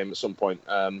Mansfield game at some point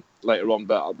later on,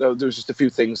 but there was just a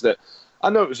few things that I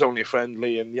know it was only a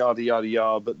friendly and yada yada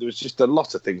yada, but there was just a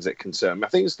lot of things that concern me. I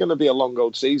think it's going to be a long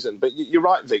old season. But you're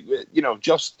right, Vic. You know,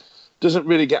 just doesn't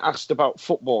really get asked about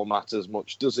football matters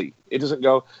much, does he? It doesn't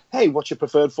go, hey, what's your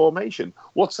preferred formation?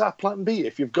 What's our plan B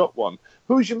if you've got one?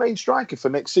 Who's your main striker for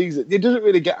next season? It doesn't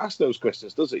really get asked those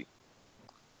questions, does he?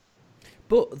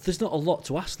 But there's not a lot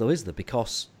to ask, though, is there?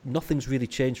 Because nothing's really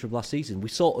changed from last season. We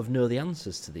sort of know the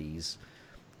answers to these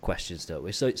questions, don't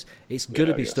we? So it's going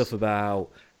to be stuff about,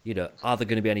 you know, are there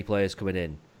going to be any players coming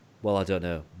in? Well, I don't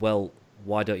know. Well,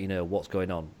 why don't you know what's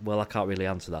going on? Well, I can't really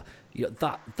answer that. You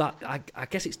know, I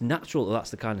guess it's natural that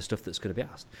that's the kind of stuff that's going to be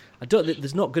asked.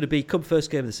 There's not going to be, come first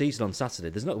game of the season on Saturday,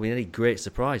 there's not going to be any great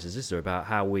surprises, is there, about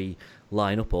how we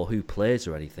line up or who plays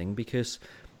or anything, because,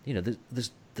 you know,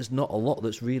 there's not a lot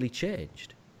that's really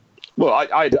changed. Well,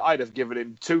 I'd have given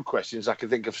him 2 questions I can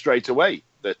think of straight away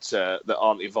that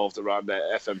aren't involved around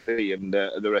FMP and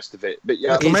the rest of it. But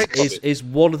yeah, is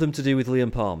one of them to do with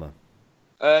Liam Palmer?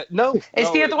 No.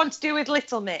 Is the other one to do with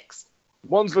Little Mix?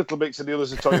 One's Little Mix and the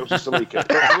other's a Toyota Celica.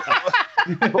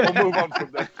 But we'll move on from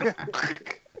there.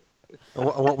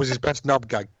 What was his best knob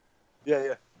gag?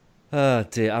 Yeah. Oh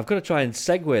dear, I've got to try and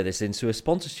segue this into a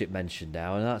sponsorship mention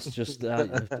now, and that's just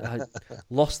I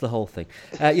lost the whole thing.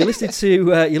 You're listening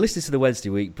to the Wednesday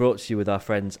Week, brought to you with our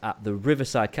friends at the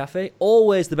Riverside Cafe.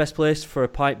 Always the best place for a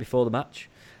pint before the match,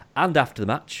 and after the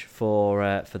match,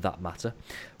 for that matter.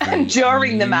 And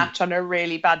during the match on a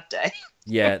really bad day.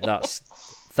 Yeah,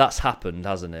 that's happened,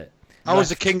 hasn't it? I was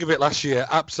the king of it last year.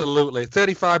 Absolutely,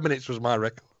 35 minutes was my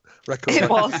record. It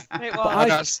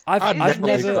was. I've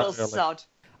never.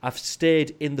 I've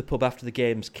stayed in the pub after the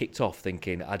game's kicked off,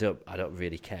 thinking I don't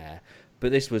really care.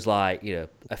 But this was like, you know,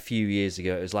 a few years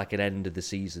ago. It was like an end of the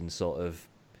season sort of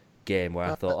game where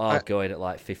I thought, I'll go in at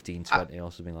like 15-20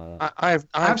 or something like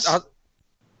that.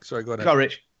 Sorry, go ahead. Go,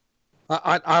 Rich.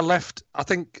 I left, I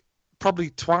think, probably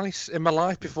twice in my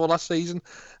life before last season,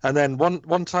 and then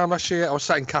one time last year I was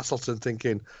sat in Castleton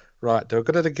thinking, right, do we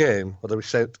go to the game or do we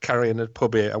carry in a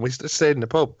pub here? And we stayed in the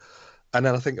pub. And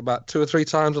then I think about 2 or 3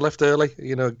 times I left early,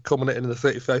 you know, culminating in the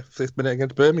 35th minute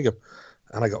against Birmingham.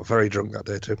 And I got very drunk that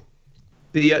day too.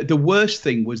 The worst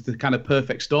thing was the kind of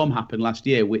perfect storm happened last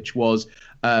year, which was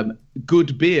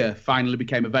good beer finally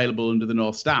became available under the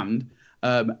North Stand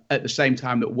at the same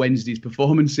time that Wednesday's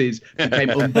performances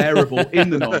became unbearable in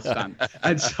the North Stand.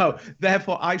 And so,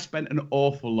 therefore, I spent an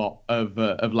awful lot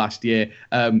of last year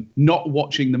not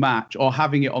watching the match or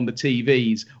having it on the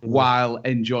TVs while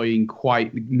enjoying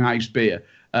quite nice beer.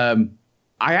 I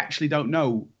actually don't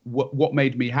know what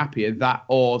made me happier, that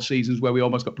or seasons where we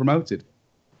almost got promoted.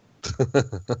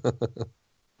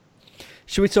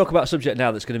 Should we talk about a subject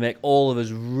now that's going to make all of us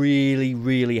really,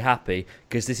 really happy,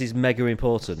 because this is mega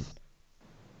important?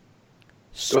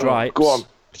 Stripes. Go on.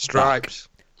 Stripes.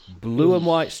 Blue and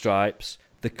white stripes.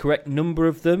 The correct number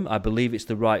of them. I believe it's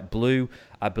the right blue.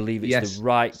 I believe it's the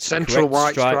right central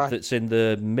white stripe that's in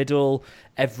the middle.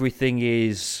 Everything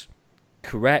is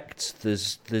correct.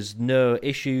 There's no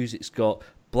issues. It's got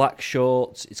black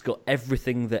shorts. It's got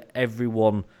everything that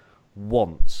everyone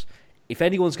wants. If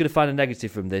anyone's going to find a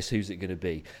negative from this, who's it going to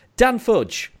be? Dan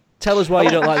Fudge, tell us why you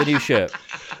don't like the new shirt.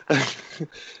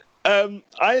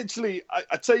 I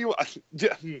tell you what.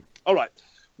 All right.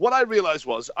 What I realised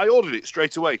was I ordered it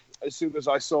straight away as soon as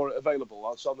I saw it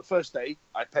available. So on the first day,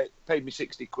 I paid me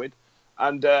 £60,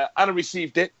 and I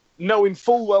received it, knowing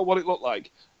full well what it looked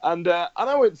like. And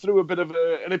I went through a bit of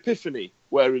an epiphany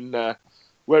wearing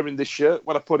this shirt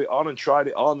when I put it on and tried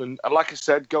it on. And like I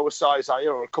said, go a size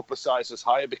higher or a couple of sizes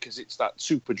higher because it's that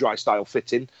super dry style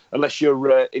fitting, unless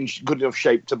you're in good enough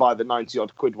shape to buy the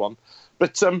 90-odd quid one.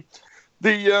 But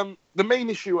the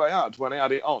main issue I had when I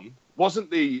had it on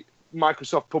wasn't the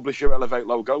Microsoft Publisher Elevate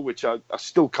logo, which I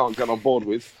still can't get on board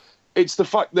with. It's the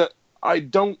fact that I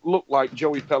don't look like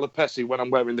Joey Pelopessi when I'm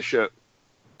wearing the shirt.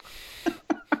 Do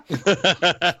you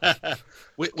know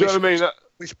what I mean?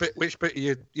 Which bit are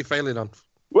you failing on?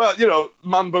 Well,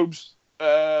 man boobs,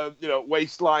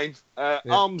 waistline,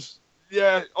 arms,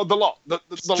 the lot, the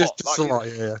lot.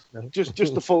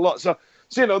 Just the full lot. So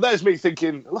there's me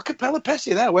thinking, look at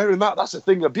Pelopessi there wearing that. That's a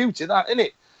thing of beauty, that, isn't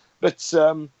it?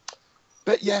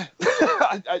 But yeah,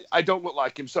 I don't look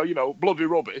like him. So bloody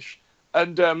rubbish.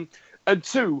 And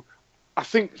two, I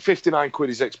think £59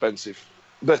 is expensive.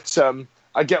 But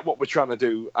I get what we're trying to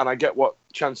do, and I get what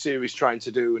Chansiri's trying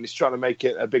to do, and he's trying to make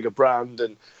it a bigger brand.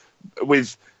 And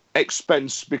with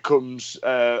expense becomes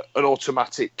an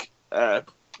automatic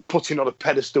putting on a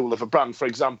pedestal of a brand. For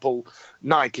example,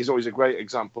 Nike is always a great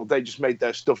example. They just made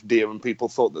their stuff dear, and people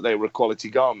thought that they were a quality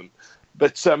garment.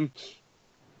 But 60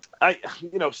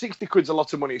 quid's a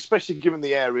lot of money, especially given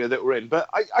the area that we're in. But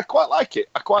I quite like it.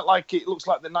 It looks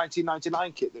like the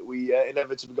 1999 kit that we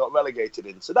inevitably got relegated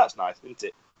in. So that's nice, isn't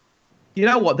it? You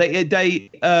know what? They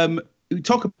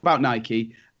talk about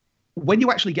Nike. When you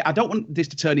actually get, I don't want this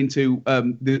to turn into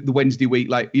the Wednesday week,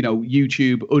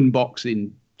 YouTube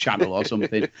unboxing channel or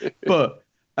something. But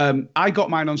I got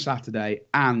mine on Saturday,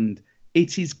 and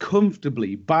it is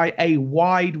comfortably, by a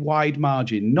wide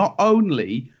margin, not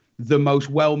only the most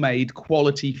well-made,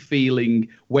 quality-feeling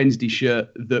Wednesday shirt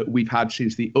that we've had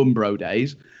since the Umbro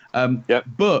days,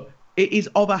 but it is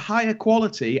of a higher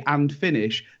quality and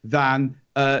finish than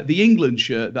the England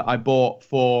shirt that I bought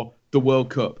for the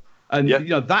World Cup. And,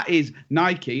 that is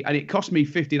Nike, and it cost me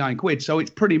 59 quid, so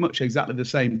it's pretty much exactly the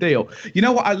same deal. You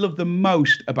know what I love the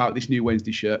most about this new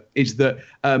Wednesday shirt is that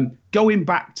going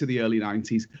back to the early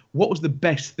 90s, what was the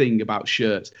best thing about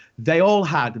shirts? They all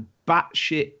had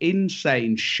batshit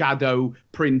insane shadow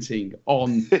printing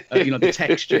on the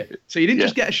texture. So you didn't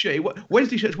just get a shirt.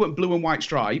 Wednesday shirts weren't blue and white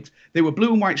striped. They were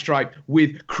blue and white striped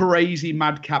with crazy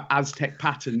madcap Aztec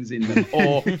patterns in them,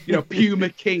 or Puma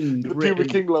King. The Puma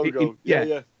King logo.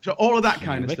 Yeah. So all of that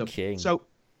kind of stuff. King. So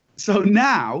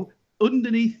now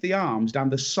underneath the arms, down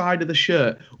the side of the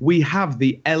shirt, we have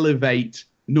the Elevate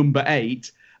number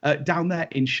 8. Down there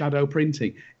in shadow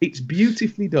printing. It's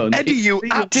beautifully done. Eddie, you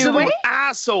absolute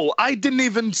arsehole. I didn't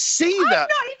even see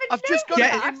that. I've just got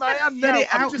it in my hand now. Get it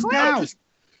out now.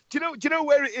 Do you know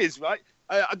where it is, right?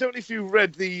 I don't know if you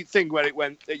read the thing where it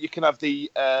went that you can have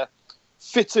the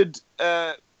fitted,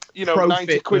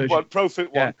 90 quid one,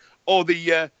 Profit one, or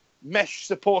the mesh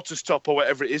supporters top or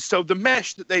whatever it is. So the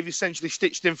mesh that they've essentially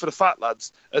stitched in for the fat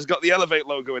lads has got the Elevate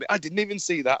logo in it. I didn't even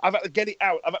see that. I've had to get it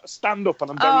out. I've had to stand up, and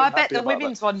I'm very I bet the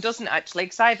women's one doesn't actually,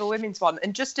 because I have a women's one.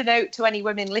 And just a note to any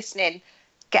women listening,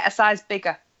 get a size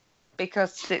bigger,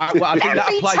 because it's I think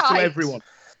that applies to everyone.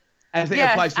 I think it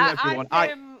applies to everyone.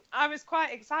 I was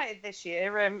quite excited this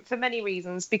year for many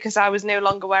reasons, because I was no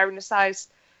longer wearing a size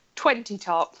 20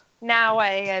 top. Now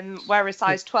I wear a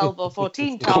size 12 or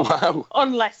 14 top,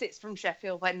 unless it's from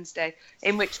Sheffield Wednesday,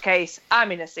 in which case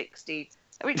I'm in a 16,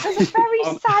 which is a very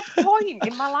sad point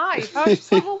in my life. I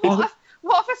was like,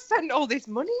 what have I spent all this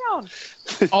money on?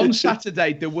 On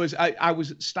Saturday, I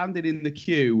was standing in the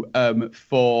queue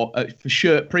for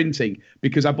shirt printing,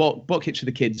 because I bought kits for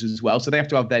the kids as well, so they have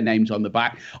to have their names on the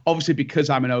back. Obviously, because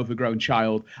I'm an overgrown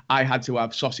child, I had to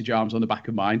have sausage arms on the back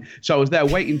of mine, so I was there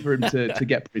waiting for him to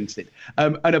get printed.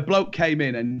 And a bloke came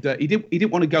in, and he didn't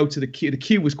want to go to the queue. The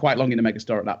queue was quite long in the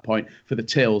Megastore at that point for the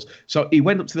tills, so he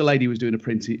went up to the lady who was doing a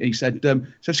printing, and he said,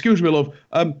 "Excuse me, love,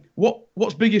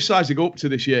 what's biggest size to go up to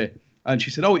this year?" And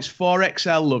she said, "Oh, it's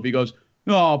 4XL, love." He goes,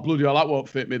 "Oh, bloody hell, that won't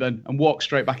fit me then," and walked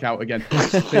straight back out again.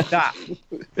 that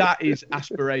is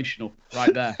aspirational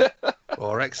right there.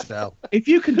 4XL. If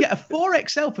you can get a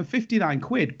 4XL for 59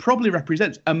 quid, probably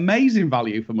represents amazing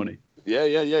value for money. Yeah.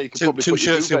 You can probably two put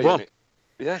shirts in one.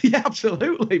 Yeah,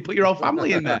 absolutely. Put your whole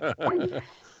family in there.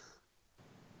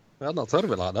 I've not thought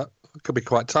of it like that. It could be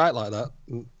quite tight like that.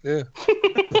 Yeah.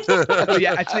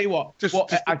 Yeah, I tell you what.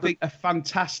 I think a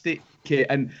fantastic kit,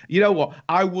 and you know what?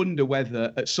 I wonder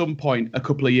whether at some point a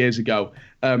couple of years ago,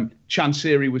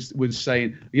 Chansiri was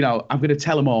saying, you know, I'm going to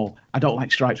tell them all I don't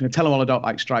like stripes. I'm going to tell them all I don't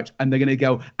like stripes, and they're going to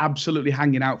go absolutely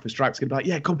hanging out for stripes. Going to be like,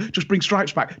 yeah, come, just bring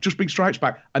stripes back,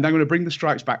 and they're going to bring the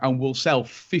stripes back, and we'll sell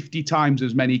 50 times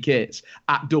as many kits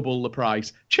at double the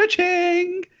price.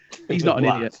 Cha-ching! He's not an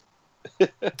idiot.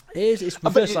 It's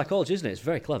reverse psychology, isn't it? It's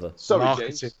very clever. Sorry,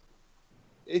 James.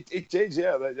 It is,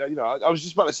 yeah. You know, I was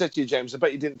just about to say to you, James, I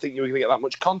bet you didn't think you were going to get that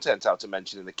much content out of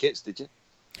mentioning the kits, did you?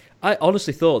 I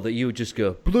honestly thought that you would just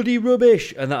go, bloody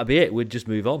rubbish, and that'd be it. We'd just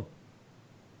move on.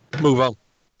 No,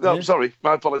 yeah. Sorry.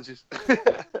 My apologies.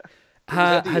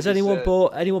 Has anyone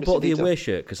bought the away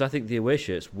shirt? Because I think the away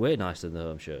shirt's way nicer than the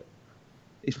home shirt.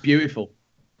 It's beautiful.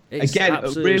 Again,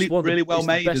 really well made as well.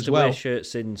 It's the best away shirt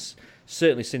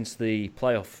certainly since the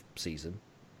playoff season.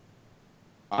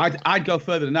 I'd go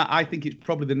further than that. I think it's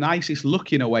probably the nicest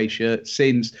looking away shirt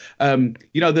since,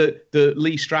 the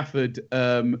Lee Strafford,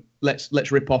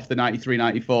 let's rip off the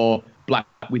 93-94 black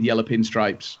with yellow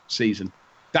pinstripes season.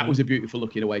 That was a beautiful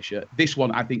looking away shirt. This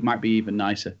one, I think, might be even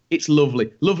nicer. It's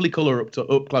lovely. Lovely colour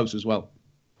up close as well.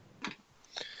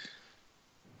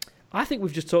 I think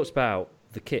we've just talked about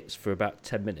the kits for about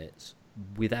 10 minutes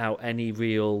without any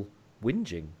real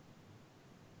whinging.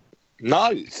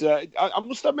 No, it's, I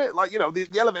must admit, like, you know, the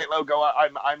Elevate logo,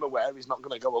 I'm aware is not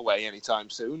going to go away anytime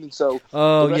soon, and so.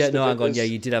 Oh yeah, no, hang on. Yeah,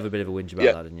 you did have a bit of a whinge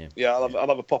about that, didn't you? Yeah, I'll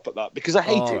have a pop at that because I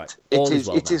hate it. Right.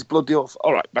 It is bloody awful.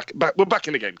 All right, back. We're back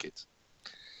in the game, kids.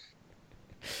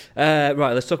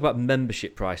 Right, let's talk about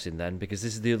membership pricing then, because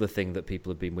this is the other thing that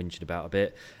people have been whinging about a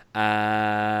bit.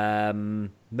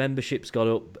 Membership's got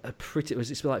up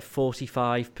it's like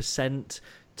 45%.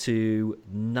 To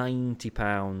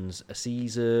 £90 a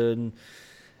season.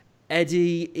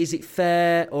 Eddie, is it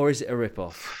fair or is it a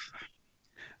rip-off?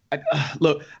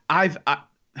 Look, I've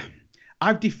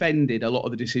defended a lot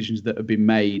of the decisions that have been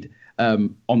made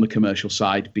on the commercial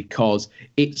side because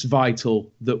it's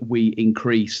vital that we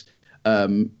increase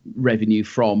revenue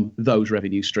from those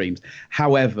revenue streams.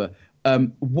 However,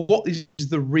 what is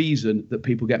the reason that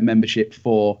people get membership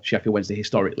for Sheffield Wednesday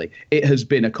historically? It has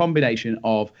been a combination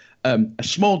of a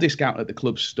small discount at the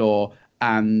club store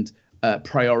and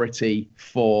priority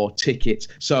for tickets.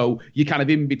 So you're kind of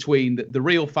in between the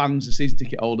real fans, the season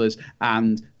ticket holders,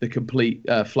 and the complete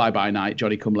fly-by-night,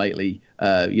 Johnny-come-lately,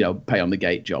 pay on the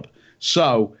gate job.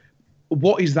 So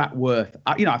what is that worth?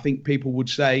 I think people would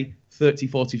say 30,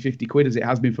 40, 50 quid, as it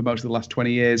has been for most of the last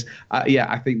 20 years.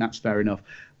 I think that's fair enough.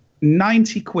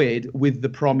 90 quid with the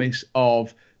promise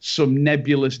of some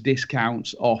nebulous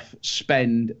discounts off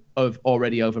spend of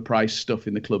already overpriced stuff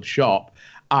in the club shop,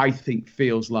 I think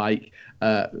feels like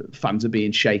fans are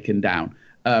being shaken down.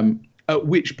 At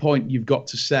which point you've got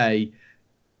to say,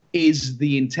 is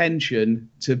the intention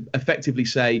to effectively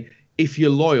say, if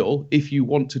you're loyal, if you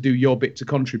want to do your bit to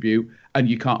contribute and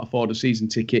you can't afford a season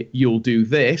ticket, you'll do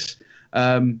this.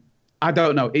 I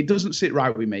don't know. It doesn't sit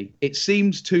right with me. It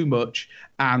seems too much,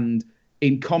 and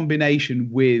in combination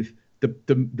with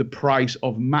the price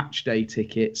of match day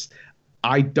tickets,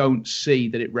 I don't see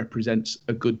that it represents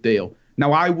a good deal.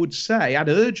 Now, I'd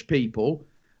urge people,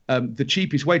 the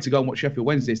cheapest way to go and watch Sheffield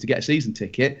Wednesday is to get a season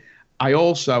ticket. I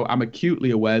also am acutely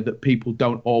aware that people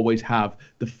don't always have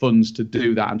the funds to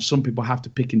do that, and some people have to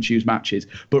pick and choose matches.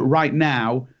 But right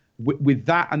now, with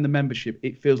that and the membership,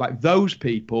 it feels like those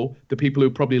people, the people who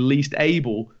are probably least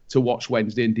able to watch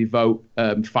Wednesday and devote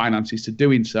finances to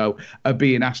doing so, are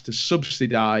being asked to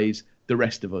subsidise the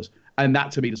rest of us. And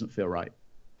that, to me, doesn't feel right.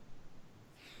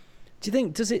 Do you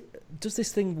think, does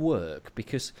this thing work?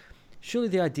 Because surely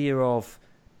the idea of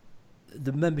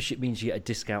the membership means you get a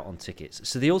discount on tickets.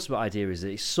 So the ultimate idea is that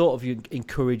it sort of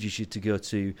encourages you to go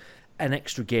to an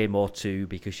extra game or two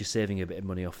because you're saving a bit of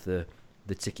money off the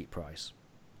ticket price.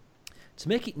 To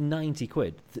make it 90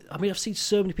 quid, I mean, I've seen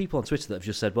so many people on Twitter that have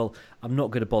just said, well, I'm not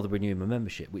going to bother renewing my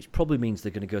membership, which probably means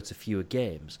they're going to go to fewer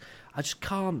games. I just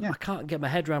can't, I can't get my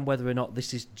head around whether or not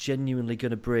this is genuinely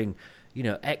going to bring,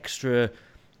 extra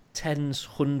tens,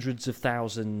 hundreds of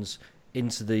thousands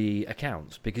into the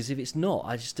accounts. Because if it's not,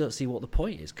 I just don't see what the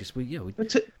point is. Because we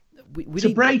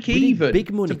need break even,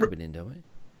 big money coming in, don't we?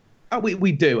 Oh,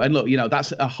 we do, and look,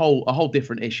 that's a whole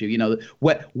different issue.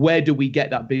 Where do we get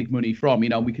that big money from?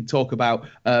 We could talk about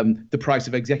the price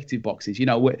of executive boxes.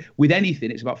 With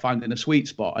anything, it's about finding a sweet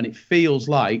spot, and it feels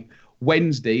like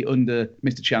Wednesday under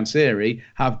Mr. Chansiri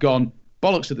have gone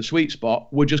bollocks to the sweet spot.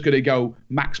 We're just going to go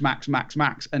max,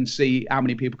 and see how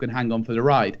many people can hang on for the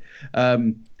ride.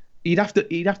 You'd have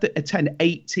to attend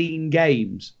 18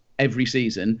 games every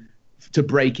season to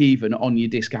break even on your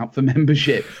discount for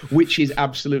membership, which is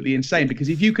absolutely insane. Because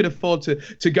if you could afford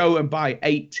to go and buy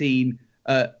 18,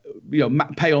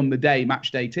 pay on the day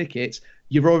match day tickets,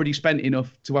 you've already spent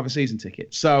enough to have a season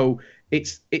ticket. So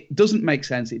it doesn't make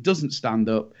sense. It doesn't stand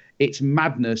up. It's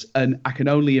madness. And I can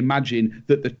only imagine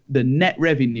that the net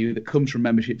revenue that comes from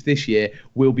memberships this year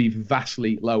will be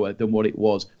vastly lower than what it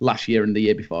was last year and the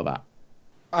year before that.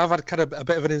 I've had kind of a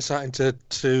bit of an insight into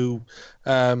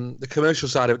the commercial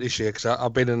side of it this year, because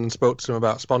I've been in and spoke to them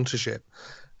about sponsorship,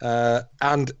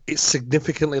 and it's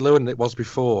significantly lower than it was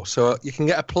before. So you can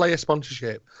get a player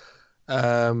sponsorship for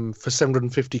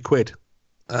 £750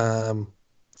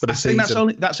 for the season. I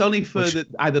think that's only for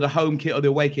either the home kit or the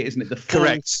away kit, isn't it? The full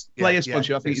player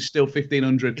sponsorship, I think, is still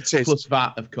 £1,500 plus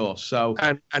VAT, of course. So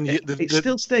it's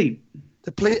still steep.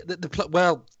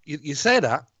 Well, you say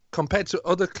that compared to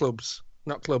other clubs.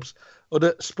 Not clubs,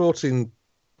 other sporting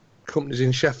companies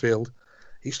in Sheffield,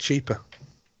 it's cheaper.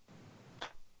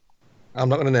 I'm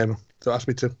not going to name them. Don't ask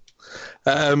me to.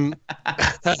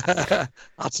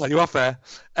 I'll tell you off air.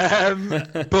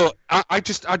 But I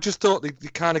just thought they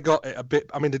kind of got it a bit.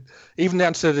 I mean, even the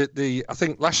answer to I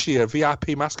think last year VIP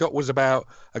mascot was about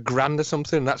 £1,000 or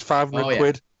something. And that's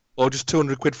 £500 or just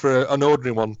 £200 for an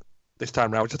ordinary one this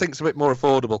time round, which I think is a bit more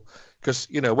affordable. Because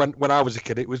when I was a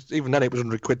kid, it was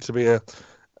 £100 to be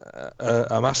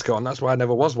a mascot, and that's why I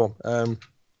never was one.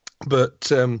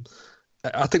 But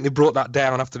I think they brought that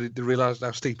down after they realised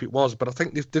how steep it was. But I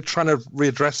think they're trying to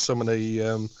readdress some of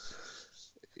the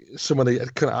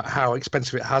how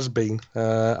expensive it has been.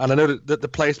 And I know that the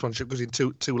player sponsorship goes in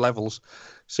two levels.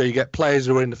 So you get players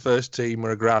who are in the first team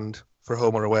are £1,000 for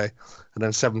home or away, and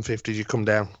then $750 as you come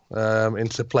down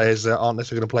into players that aren't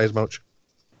necessarily going to play as much.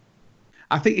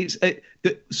 I think it's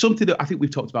something that I think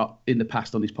we've talked about in the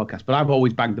past on this podcast, but I've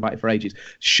always banged about it for ages.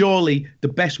 Surely the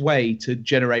best way to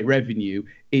generate revenue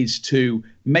is to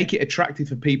make it attractive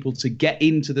for people to get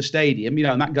into the stadium,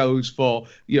 and that goes for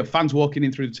fans walking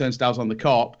in through the turnstiles on the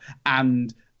Kop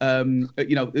and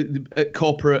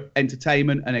corporate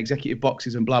entertainment and executive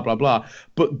boxes and blah blah blah.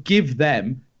 But give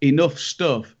them enough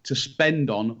stuff to spend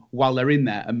on while they're in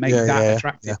there and make that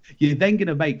attractive. Yeah. You're then going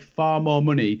to make far more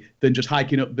money than just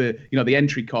hiking up the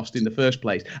entry cost in the first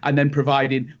place, and then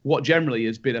providing what generally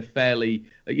has been a fairly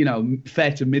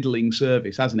fair to middling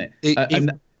service, hasn't it?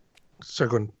 So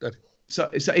go on. So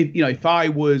if I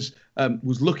was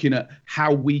looking at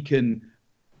how we can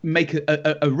make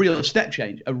a real step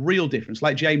change, a real difference,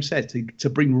 like James said, to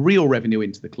bring real revenue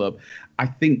into the club, I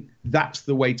think that's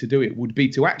the way to do it, would be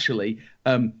to actually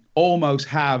almost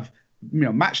have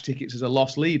match tickets as a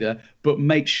loss leader, but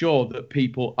make sure that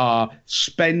people are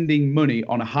spending money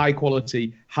on a high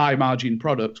quality, high margin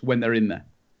product when they're in there.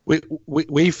 I'm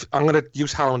going to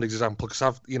use Haaland as example, because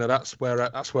that's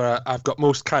where I've got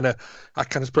most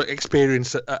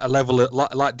experience at a level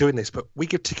like doing this. But we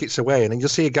give tickets away, and then you'll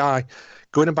see a guy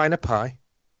going and buying a pie,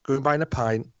 going and buying a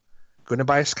pint, going to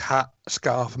buy a hat, a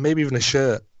scarf, maybe even a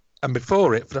shirt. And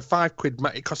before it, for the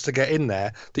 £5 it costs to get in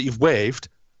there that you've waived,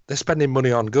 they're spending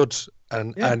money on goods,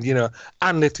 and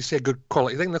if they see a good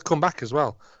quality thing, they'll come back as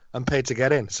well and pay to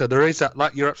get in. So there is that.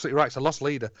 Like, you're absolutely right. It's a loss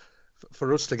leader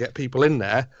for us to get people in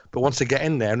there, but once they get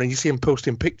in there, and then you see them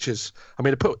posting pictures. I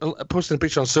mean, posting a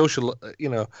picture on social,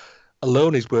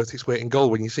 alone is worth its weight in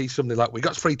gold. When you see something like, we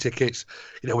got free tickets,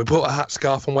 we bought a hat,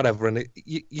 scarf, and whatever, and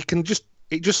it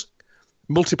just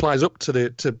multiplies up to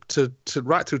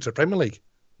right through to the Premier League,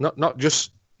 not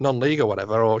just non-league or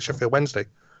whatever, or Sheffield Wednesday.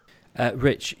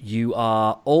 Rich, you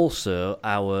are also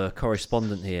our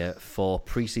correspondent here for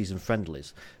pre-season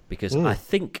friendlies, because I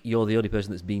think you're the only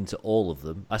person that's been to all of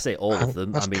them. I say all of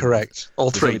them. That's correct. All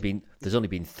three. There's only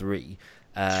been three.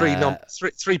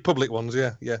 Three public ones.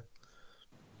 Yeah.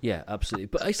 Yeah, absolutely.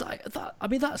 But it's like that. I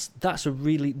mean, that's a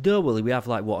really normally we have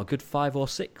like a good 5 or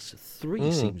 6.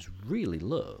 3 seems really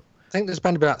low. I think there's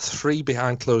been about 3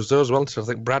 behind closed doors as well. So I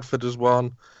think Bradford was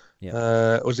one.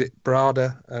 Yeah. Was it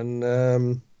Brada and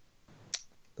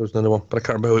there was another one, but I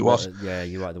can't remember who it was. Yeah,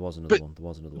 you're right. There was another one.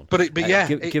 But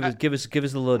give us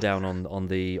the lowdown on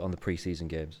the pre-season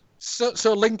games.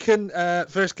 So Lincoln,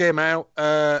 first game out.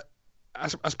 I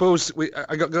suppose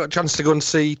I got a chance to go and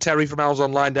see Terry from Owls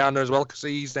Online down there as well, because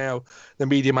he's now the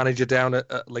media manager down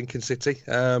at Lincoln City.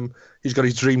 He's got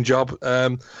his dream job.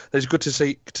 It's good to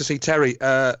see Terry.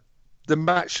 The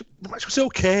match was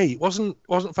okay. It wasn't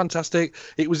fantastic.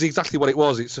 It was exactly what it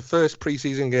was. It's the first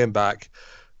pre-season game back.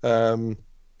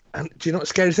 And do you know what the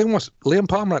scary thing was? Liam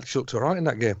Palmer actually looked all right in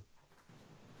that game.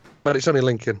 But it's only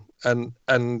Lincoln. And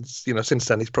since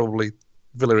then he's probably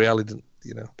Villarreal,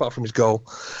 apart from his goal.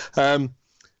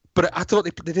 But I thought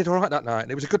they did all right that night,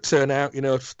 and it was a good turnout,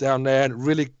 down there, and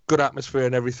really good atmosphere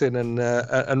and everything, and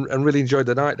really enjoyed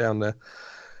the night down there.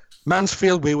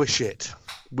 Mansfield, we were shit.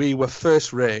 We were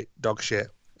first-rate dog shit,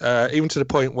 even to the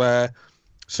point where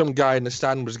some guy in the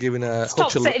stand was giving a...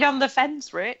 Stop sitting on the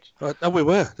fence, Rich. No, we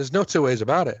were. There's no two ways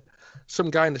about it. Some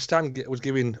guy in the stand was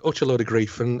giving Hutch a load of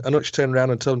grief, and Hutch turned around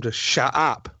and told him to shut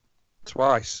up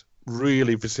twice,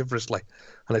 really vociferously.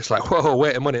 And it's like, whoa,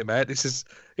 wait a minute, mate. This is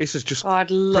just. Oh,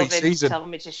 I'd love pre-season. him to tell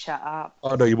me to shut up.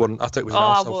 Oh no, you wouldn't. I thought it was.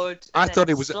 I would. I thought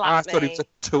it was a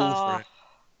tool for it.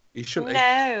 You shouldn't.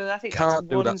 No, I think that's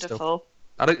do wonderful. That stuff.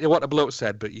 I don't know what the bloke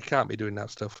said, but you can't be doing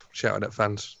that stuff, shouting at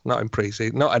fans. Not in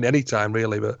pre-season, not at any time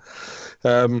really. But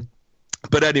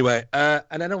anyway, and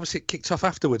then obviously it kicked off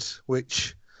afterwards,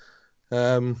 which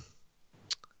you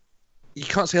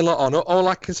can't say a lot on. All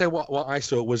I can say what I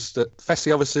saw was that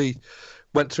Fessy obviously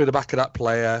went through the back of that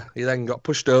player. He then got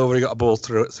pushed over. He got a ball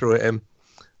through at him.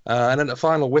 And then at the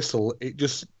final whistle, I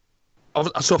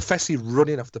saw Fessy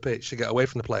running off the pitch to get away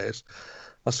from the players.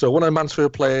 I saw one of the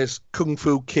Mansfield players kung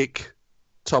fu kick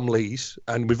Tom Lees,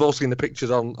 and we've all seen the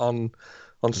pictures on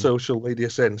social media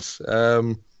since.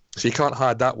 So you can't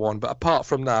hide that one. But apart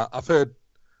from that, I've heard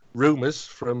rumours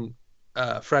from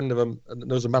a friend of him that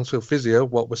knows a Mansfield physio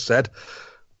what was said.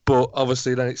 But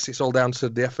obviously, then it's all down to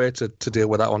the FA to deal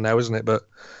with that one now, isn't it? But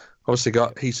obviously,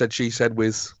 got he said, she said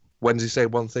with Wednesday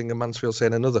saying one thing and Mansfield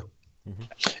saying another. Mm-hmm.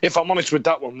 If I'm honest with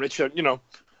that one, Richard,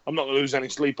 I'm not going to lose any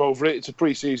sleep over it. It's a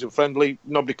pre-season friendly.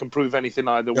 Nobody can prove anything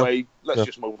either way. Let's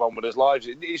just move on with his lives.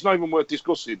 It's not even worth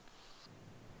discussing.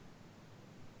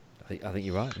 I think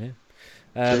you're right.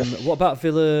 Yeah. What about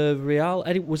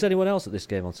Villarreal? Was anyone else at this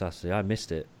game on Saturday? I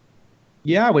missed it.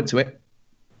 Yeah, I went to it.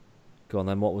 Go on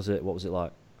then. What was it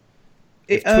like?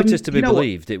 If Twitter's to be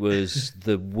believed, it was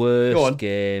the worst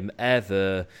game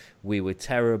ever. We were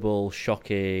terrible,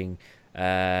 shocking.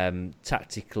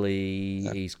 Tactically,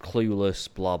 he's clueless.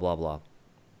 Blah blah blah.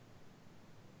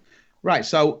 Right.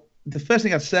 So the first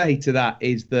thing I'd say to that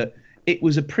is that it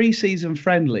was a pre-season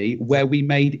friendly where we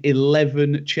made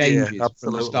 11 changes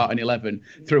from the starting 11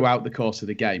 throughout the course of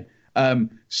the game.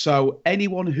 So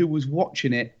anyone who was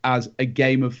watching it as a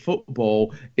game of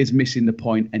football is missing the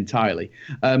point entirely.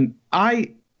 I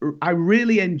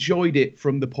really enjoyed it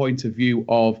from the point of view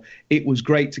of it was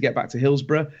great to get back to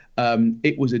Hillsborough.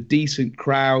 It was a decent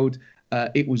crowd.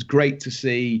 It was great to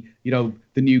see, the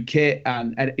new kit,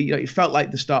 and it felt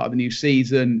like the start of the new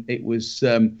season. It was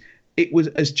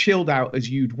as chilled out as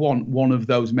you'd want one of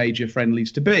those major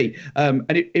friendlies to be. And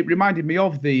it reminded me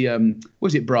of the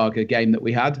was it Braga game that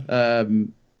we had a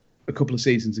couple of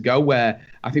seasons ago, where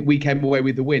I think we came away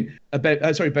with the win.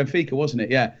 Benfica, wasn't it?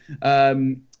 Yeah.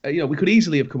 We could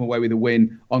easily have come away with a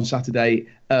win on Saturday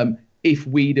if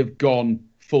we'd have gone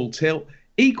full tilt.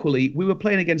 Equally, we were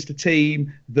playing against a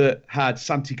team that had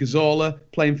Santi Cazorla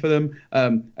playing for them,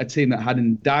 a team that had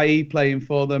Ndiaye playing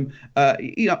for them.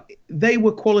 They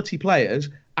were quality players,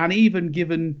 and even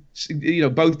given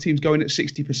both teams going at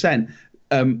 60%,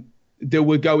 there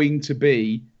were going to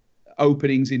be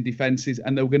openings in defences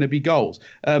and there were going to be goals.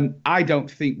 I don't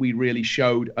think we really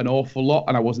showed an awful lot,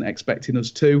 and I wasn't expecting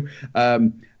us to.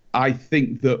 I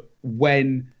think that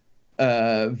when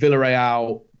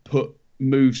Villarreal put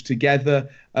moves together,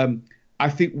 I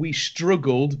think we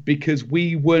struggled because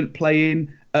we weren't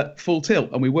playing at full tilt,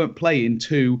 and we weren't playing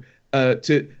for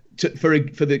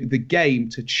the game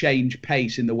to change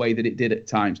pace in the way that it did at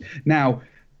times. Now,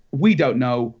 we don't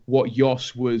know what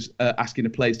Jos was asking the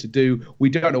players to do. We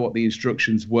don't know what the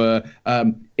instructions were.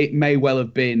 It may well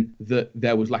have been that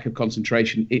there was lack of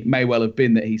concentration. It may well have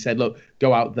been that he said, "Look,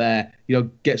 go out there,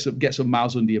 get some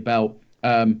miles under your belt.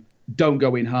 Don't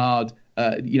go in hard.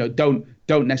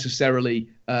 Don't necessarily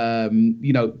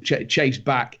chase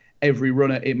back every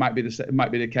runner. It might be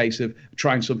the case of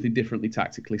trying something differently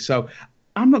tactically." So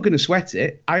I'm not going to sweat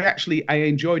it. I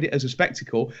enjoyed it as a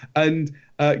spectacle. And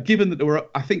given that there were,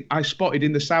 I think I spotted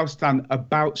in the South Stand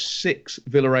about 6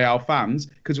 Villarreal fans,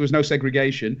 because there was no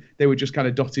segregation. They were just kind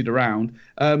of dotted around.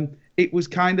 It was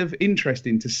kind of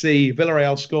interesting to see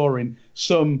Villarreal scoring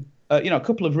some, a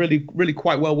couple of really, really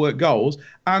quite well-worked goals,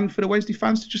 and for the Wednesday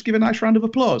fans to just give a nice round of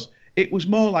applause. It was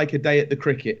more like a day at the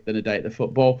cricket than a day at the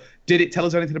football. Did it tell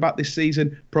us anything about this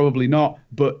season? Probably not,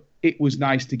 but it was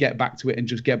nice to get back to it and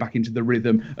just get back into the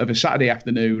rhythm of a Saturday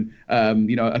afternoon,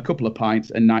 a couple of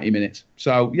pints and 90 minutes.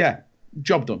 So, yeah,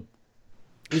 job done.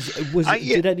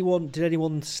 Did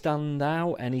anyone stand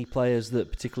out? Any players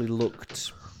that particularly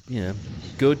looked,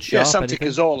 good, sharp. Yeah, Santi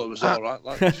Cazorla was all right.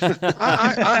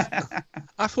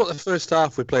 I thought the first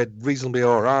half we played reasonably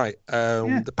all right.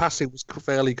 The passing was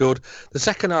fairly good. The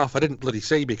second half I didn't bloody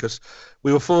see because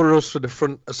we were 4 us from the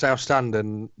front of South Stand,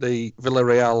 and the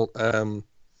Villarreal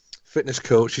fitness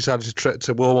coach decided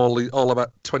to warm all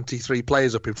about 23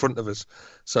 players up in front of us.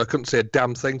 So I couldn't see a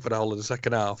damn thing for the whole of the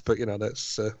second half. But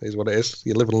that's is what it is.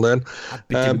 You live and learn. I'd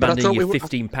be demanding you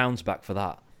 £15 back for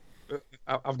that.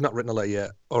 I've not written a letter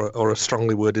yet, or a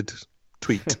strongly worded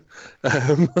tweet.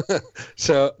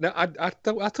 So no, I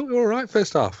thought we were all right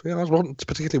first half. I wasn't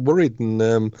particularly worried, and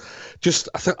I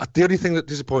thought the only thing that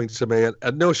disappointed me,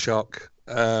 and no shock,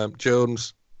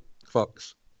 Jones,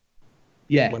 Fox.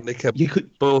 Yeah, when they kept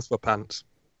both were pants.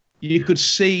 You could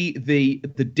see the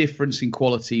difference in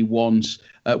quality once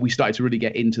we started to really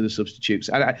get into the substitutes.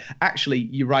 And actually,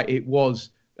 you're right. It was.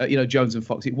 Jones and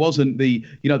Fox. It wasn't the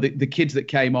kids that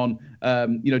came on,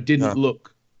 didn't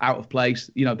look out of place.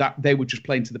 That they were just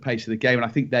playing to the pace of the game, and I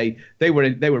think they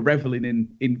were reveling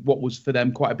in what was for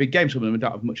them quite a big game. Some of them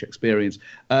don't have much experience.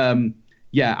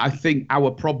 I think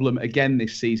our problem again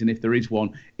this season, if there is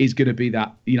one, is going to be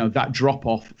that that drop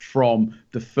off from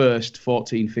the first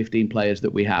 14, 15 players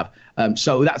that we have.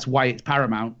 So that's why it's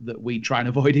paramount that we try and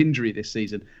avoid injury this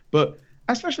season. But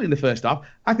especially in the first half,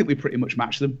 I think we pretty much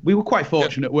matched them. We were quite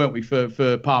fortunate, weren't we,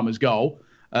 for Palmer's goal?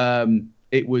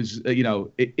 It was,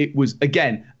 it was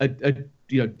again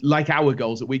like our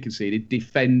goals that we conceded,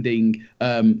 defending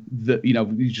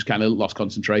we just kind of lost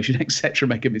concentration, etc.,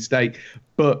 make a mistake.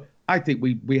 But I think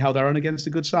we held our own against a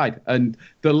good side, and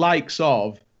the likes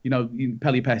of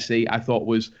Pelipesi, I thought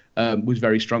was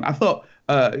very strong. I thought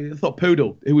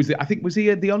Pudel, who was was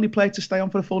he the only player to stay on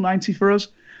for the full 90 for us?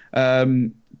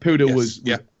 Pudel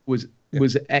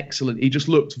was excellent. He just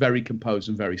looked very composed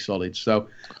and very solid. So,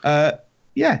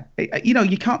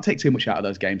 you can't take too much out of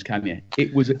those games, can you?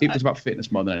 It was about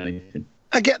fitness more than anything.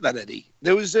 I get that, Eddie.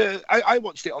 There was I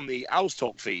watched it on the Owls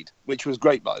Talk feed, which was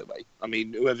great, by the way. I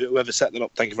mean, whoever set that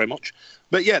up, thank you very much.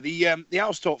 But yeah, the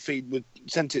Owls Talk feed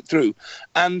sent it through,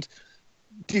 and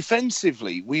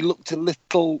defensively we looked a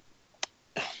little.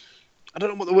 I don't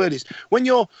know what the word is. When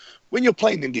you're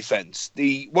playing in defence,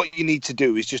 what you need to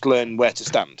do is just learn where to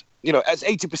stand. As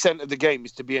 80% of the game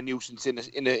is to be a nuisance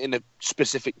in a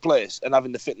specific place and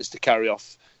having the fitness to carry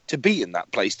off to be in that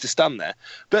place, to stand there.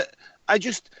 But I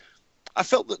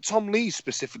felt that Tom Lee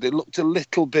specifically looked a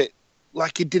little bit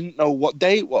like he didn't know what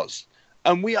day it was.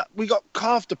 And we got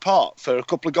carved apart for a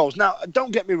couple of goals. Now,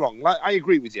 don't get me wrong. I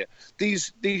agree with you.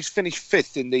 These finished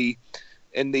fifth in the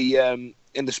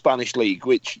Spanish league,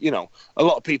 which, a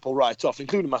lot of people write off,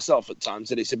 including myself at times,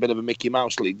 that it's a bit of a Mickey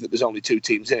Mouse league, that there's only 2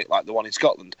 teams in it, like the one in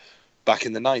Scotland back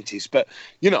in the 90s. But,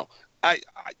 I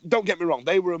don't get me wrong,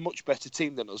 they were a much better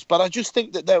team than us. But I just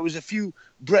think that there was a few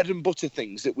bread and butter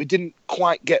things that we didn't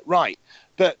quite get right.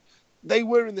 But they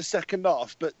were in the second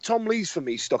half. But Tom Lee's, for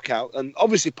me, stuck out. And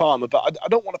obviously Palmer, but I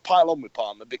don't want to pile on with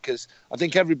Palmer because I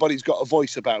think everybody's got a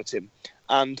voice about him.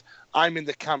 And I'm in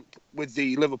the camp with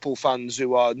the Liverpool fans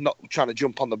who are not trying to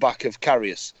jump on the back of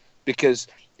Karius because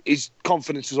his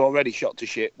confidence is already shot to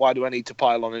shit. Why do I need to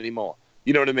pile on anymore?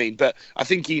 You know what I mean? But I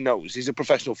think he knows. He's a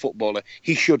professional footballer.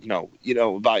 He should know,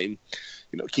 about him,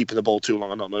 keeping the ball too long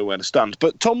and not knowing where to stand.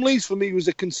 But Tom Lee's, for me, was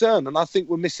a concern, and I think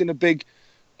we're missing a big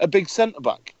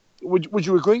centre-back. Would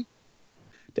you agree?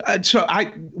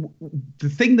 The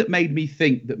thing that made me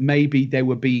think that maybe they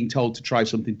were being told to try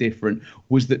something different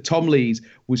was that Tom Lees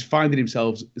was finding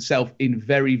himself in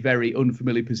very, very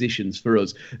unfamiliar positions for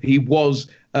us. He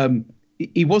wasn't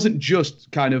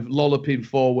just kind of lolloping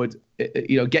forward,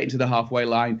 getting to the halfway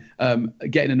line,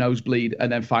 getting a nosebleed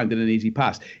and then finding an easy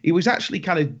pass. He was actually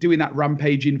kind of doing that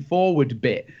rampaging forward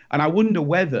bit. And I wonder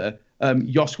whether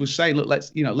Jos was saying, look,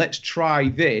 let's try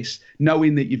this,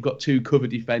 knowing that you've got 2 cover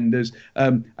defenders.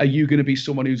 Are you going to be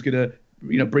someone who's going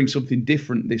to bring something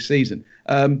different this season?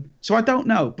 So I don't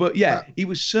know. But yeah, he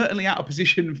was certainly out of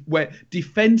position where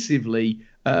defensively,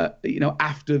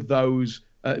 after those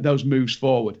moves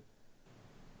forward.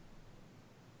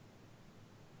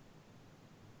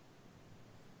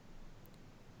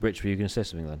 Rich, were you going to say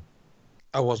something then?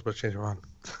 I was, but change around.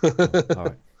 All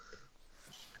right.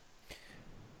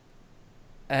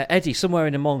 Eddie, somewhere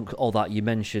in among all that, you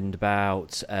mentioned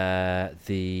about some of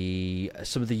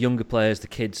the younger players, the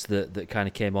kids that kind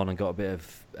of came on and got a bit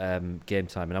of game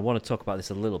time. And I want to talk about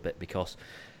this a little bit because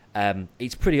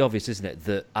it's pretty obvious, isn't it,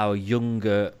 that our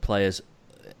younger players,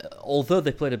 although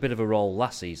they played a bit of a role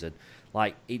last season,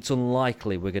 it's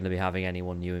unlikely we're going to be having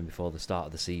anyone new in before the start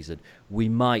of the season. We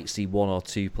might see 1 or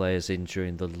 2 players in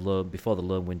during before the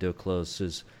loan window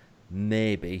closes,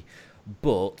 maybe.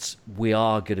 But we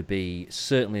are going to be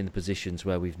certainly in the positions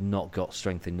where we've not got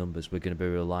strength in numbers. We're going to be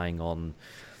relying on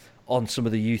some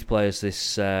of the youth players this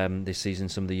season,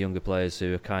 some of the younger players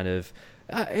who are kind of,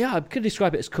 I could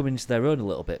describe it as coming into their own a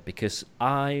little bit, because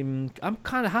I'm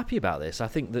kind of happy about this. I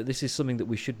think that this is something that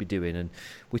we should be doing, and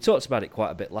we talked about it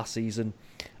quite a bit last season.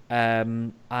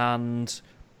 And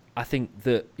I think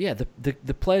that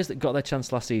the players that got their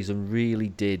chance last season really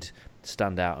did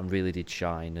stand out and really did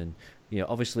shine. And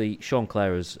obviously Sean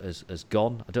Clare has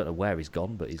gone. I don't know where he's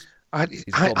gone, but he's I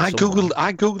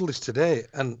googled this today,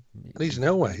 and he's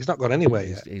nowhere. He's not gone anywhere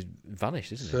yet. He's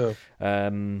vanished, isn't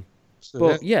he?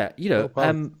 But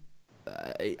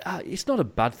it's not a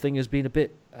bad thing as being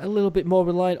a little bit more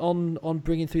reliant on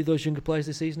bringing through those younger players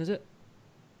this season, is it?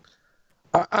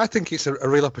 I think it's a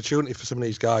real opportunity for some of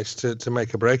these guys to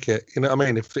make a break it. You know what I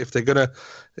mean? If we're gonna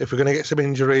get some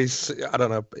injuries, I don't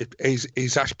know.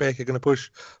 Is Ash Baker going to push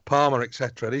Palmer,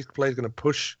 etc.? These players going to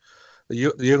push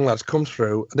the young lads come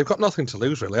through, and they've got nothing to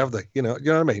lose, really, have they? You know what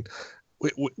I mean?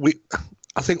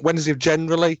 I think Wednesday have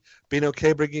generally been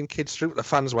okay bringing kids through. The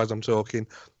fans wise, I'm talking,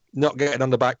 not getting on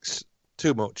the backs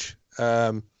too much.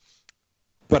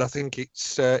 But I think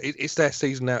it's their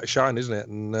season now to shine, isn't it?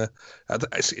 And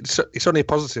it's only a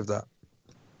positive, that.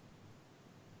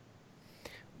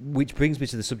 Which brings me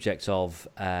to the subject of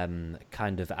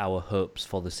kind of our hopes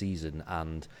for the season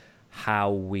and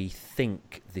how we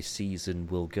think this season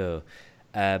will go.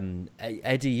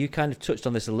 Eddie, you kind of touched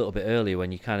on this a little bit earlier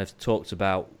when you kind of talked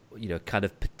about kind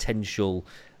of potential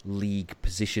league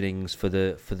positionings for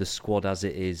the squad as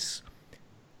it is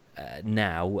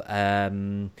now.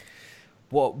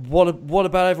 What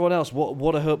about everyone else?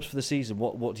 What are hopes for the season?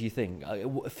 What do you think?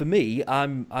 For me,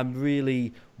 I'm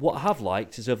really, what I have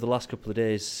liked is over the last couple of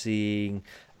days seeing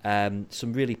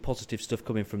some really positive stuff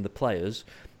coming from the players.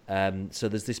 So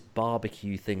there's this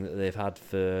barbecue thing that they've had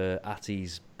for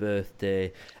Atty's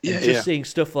birthday. And seeing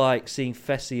stuff like seeing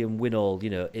Fessy and Winnall,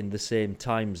 in the same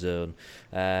time zone,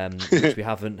 which we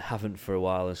haven't for a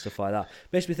while and stuff like that.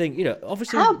 Makes me think,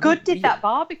 obviously. How good did that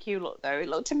barbecue look, though? It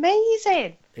looked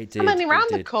amazing. It did. I'm only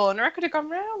round the corner. I could have gone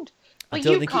round. Well,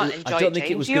 you can't enjoy it, I don't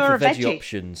think it was good for veggie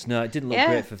options. No, it didn't look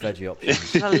great for veggie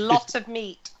options. A lot of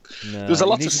meat. No, there was a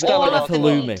lot of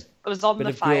halloumi. It was on the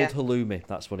Bit fire. of grilled halloumi.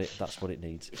 That's what it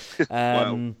needs.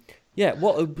 Wow. Yeah.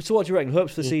 So what do you reckon?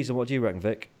 Hopes for the season. What do you reckon,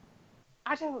 Vic?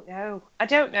 I don't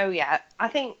know yet. I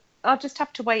think I'll just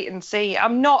have to wait and see.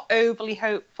 I'm not overly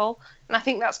hopeful, and I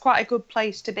think that's quite a good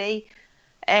place to be.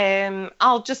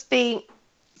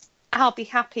 I'll be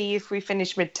happy if we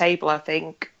finish mid-table, I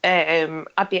think.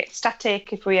 I'd be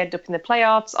ecstatic if we end up in the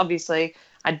playoffs. Obviously,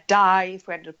 I'd die if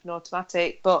we end up in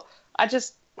automatic. But I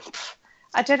don't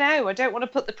know. I don't want to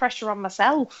put the pressure on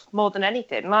myself more than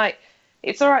anything. Like,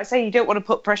 it's all right saying you don't want to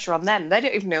put pressure on them. They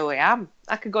don't even know who I am.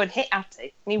 I could go and hit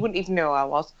Atty, and he wouldn't even know who I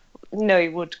was. No, he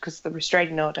would, because of the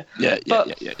restraining order. Yeah.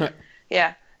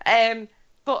 Yeah.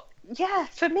 But, yeah,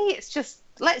 for me, it's just,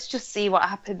 let's just see what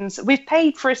happens. We've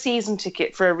paid for a season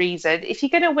ticket for a reason. If you're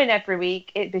going to win every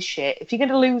week, it'd be shit. If you're going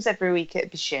to lose every week,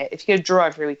 it'd be shit. If you're going to draw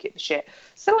every week, it'd be shit.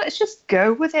 So let's just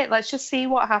go with it. Let's just see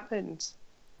what happens.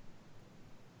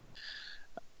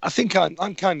 I think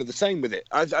I'm kind of the same with it.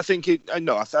 I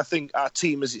think our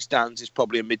team as it stands is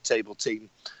probably a mid-table team.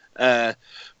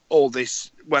 All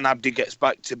this, when Abdi gets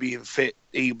back to being fit,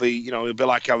 he'll be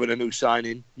like having a new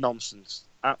signing. Nonsense,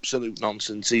 absolute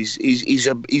nonsense.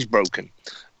 He's broken.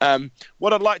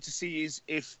 What I'd like to see is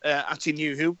if Atty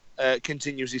Nuhu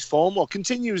continues his form or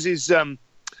continues his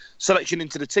selection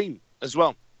into the team as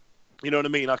well. You know what I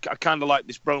mean? I kind of like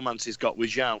this bromance he's got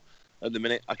with Zhao at the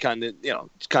minute. I kind of,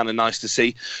 it's kind of nice to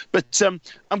see. But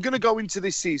I'm going to go into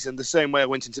this season the same way I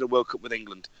went into the World Cup with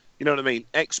England. You know what I mean?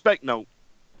 Expect no,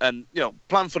 and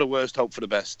plan for the worst, hope for the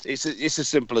best. It's as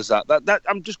simple as that. That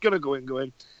I'm just going to go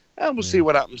in, and we'll see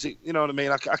what happens. You know what I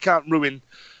mean? I can't ruin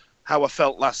how I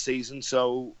felt last season.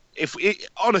 So if we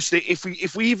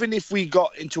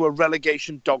got into a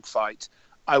relegation dogfight,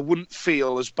 I wouldn't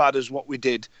feel as bad as what we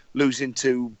did losing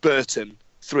to Burton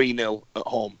 3-0 at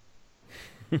home.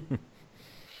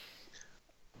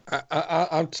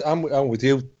 I'm with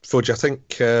you, Fudge. I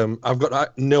think I've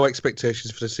got no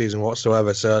expectations for the season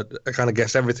whatsoever, so I kind of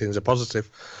guess everything's a positive.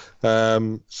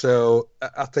 So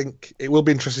I think it will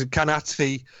be interesting. Can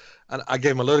Atty, and I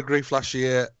gave him a load of grief last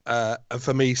year, and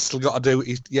for me, still got to do.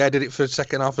 He did it for the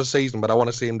second half of the season, but I want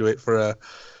to see him do it for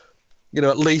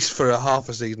at least for a half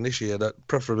a season this year. That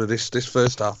preferably this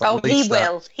first half.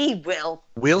 He will.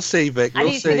 We'll see, Vic. And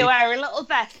he's going to wear a little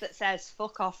vest that says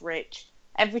 "Fuck off, Rich"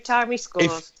 every time he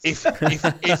scores.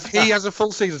 If he has a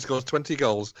full season, scores 20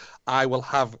 goals, I will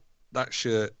have that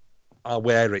shirt. I'll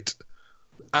wear it.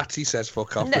 Atty says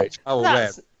fuck off, Rich.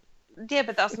 Yeah,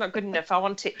 but that's not good enough. I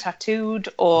want it tattooed,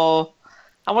 or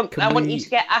I want you to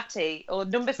get Atty or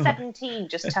number 17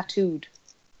 just tattooed.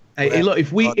 Hey, look,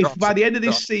 if by the end of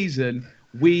this season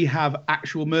we have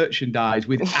actual merchandise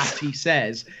with Atty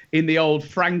Says in the old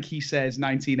Frankie Says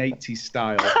 1980s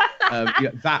style,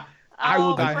 I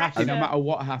will die happy no matter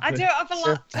what happens. I don't have a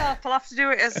laptop. I'll have to do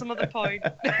it at some other point.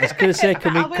 I was going to say,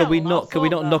 can we not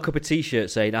knock up a T-shirt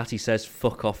saying Atty Says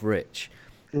fuck off, Rich?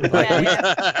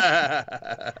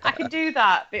 Yeah. I can do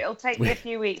that, but it'll take me a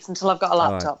few weeks until I've got a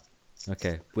laptop. Right.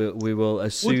 Okay, we will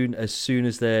as soon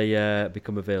as they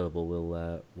become available,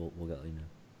 we'll get you know.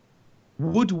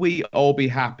 Would we all be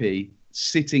happy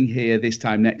sitting here this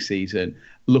time next season,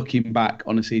 looking back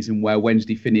on a season where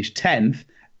Wednesday finished 10th,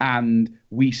 and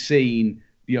we seen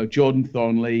Jordan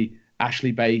Thornley,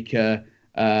 Ashley Baker,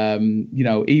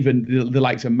 even the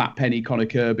likes of Matt Penny, Connor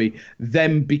Kirby,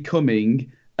 them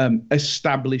becoming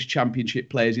established championship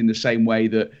players in the same way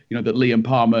that that Liam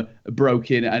Palmer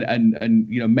broke in and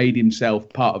made himself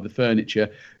part of the furniture.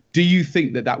 Do you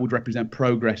think that would represent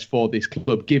progress for this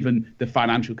club, given the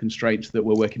financial constraints that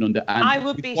we're working under? And I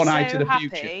would be so happy.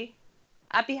 Future?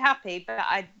 I'd be happy, but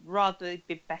I'd rather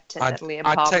be better than Liam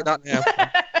Palmer. I'd take that now.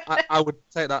 I would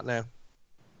take that now.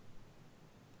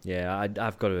 Yeah,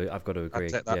 I've got to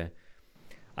agree. Yeah,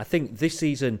 I think this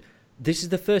season. This is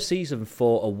the first season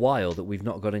for a while that we've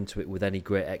not got into it with any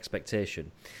great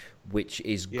expectation, which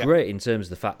is great in terms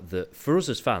of the fact that for us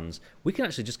as fans, we can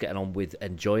actually just get on with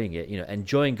enjoying it,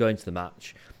 enjoying going to the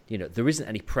match. There isn't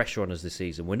any pressure on us this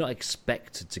season. We're not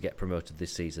expected to get promoted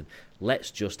this season.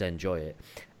 Let's just enjoy it.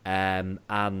 And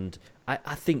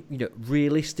I think,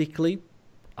 realistically,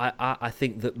 I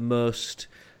think that most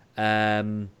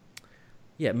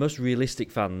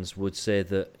realistic fans would say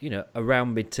that,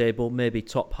 around mid-table, maybe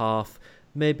top half,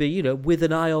 maybe, with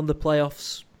an eye on the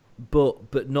playoffs,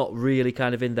 but not really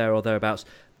kind of in there or thereabouts.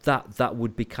 That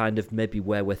would be kind of maybe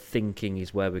where we're thinking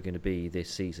is where we're going to be this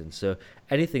season. So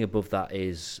anything above that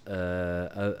is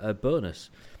a bonus.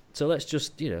 So let's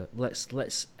just,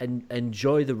 let's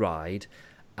enjoy the ride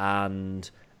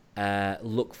and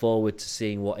look forward to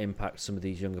seeing what impact some of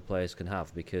these younger players can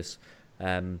have, because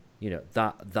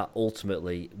that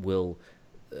ultimately will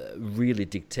really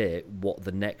dictate what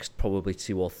the next probably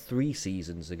 2 or 3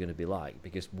 seasons are going to be like,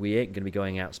 because we ain't going to be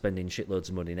going out spending shitloads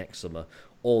of money next summer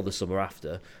or the summer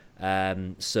after.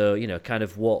 So kind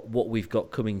of what we've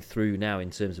got coming through now in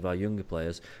terms of our younger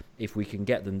players, if we can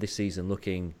get them this season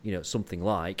looking something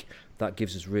like that,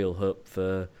 gives us real hope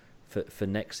for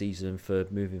next season, for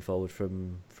moving forward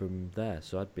from there.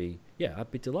 So I'd be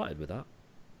delighted with that.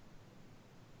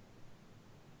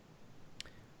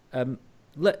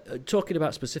 Talking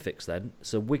about specifics then,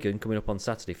 so Wigan coming up on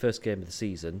Saturday, first game of the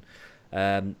season.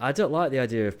 I don't like the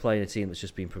idea of playing a team that's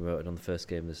just been promoted on the first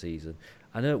game of the season.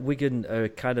 I know Wigan are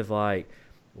kind of like,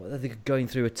 they're going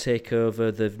through a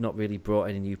takeover. They've not really brought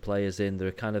any new players in.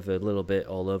 They're kind of a little bit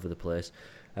all over the place.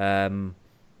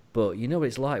 But you know what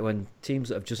it's like when teams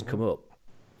that have just come up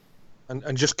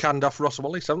and just canned off Ross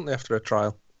Wallace, haven't they, after a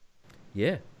trial?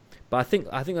 Yeah. But I think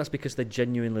that's because they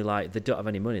genuinely they don't have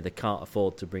any money. They can't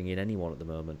afford to bring in anyone at the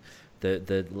moment.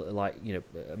 They're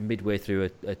midway through a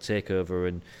takeover,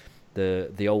 and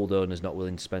the old owner's not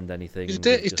willing to spend anything. Is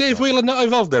Dave Wheeler not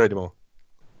involved there anymore?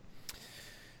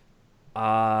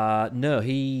 No,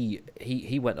 he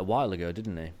went a while ago,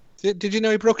 didn't he? Did you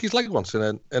know he broke his leg once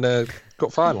in a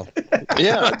cup final?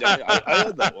 Yeah, I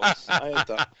heard that once.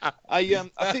 I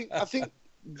think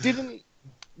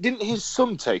didn't his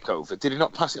son take over? Did he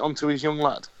not pass it on to his young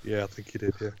lad? Yeah, I think he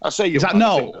did. Yeah. I say is that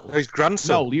Noel? His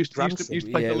grandson. Noel used to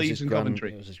play for Leeds and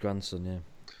Coventry. It was his grandson.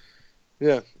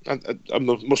 Yeah. I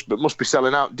must be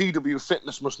selling out. DW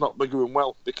Fitness must not be doing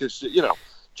well, because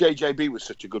JJB was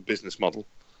such a good business model.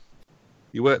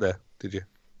 You worked there, did you?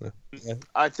 Yeah.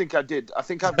 I think I did. I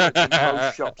think I've worked in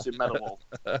both shops in Meadowhall.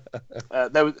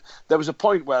 There was a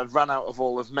point where I'd ran out of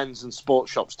all of men's and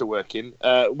sports shops to work in.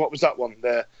 What was that one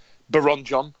there? Baron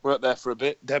John, worked there for a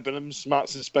bit. Debenhams,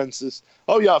 Marks and Spencers.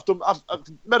 Oh yeah, I've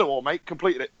Meadowhall, mate,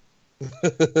 completed it.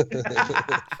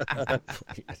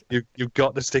 You've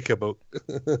got the sticker book.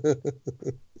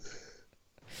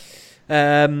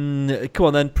 Come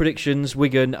on then, predictions.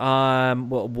 Wigan.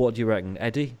 What do you reckon,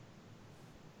 Eddie?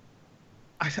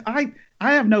 I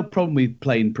have no problem with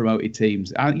playing promoted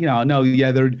teams. I know,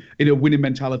 they're in a winning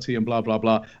mentality and blah blah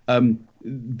blah.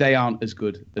 They aren't as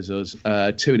good as us.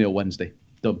 2-0 Wednesday.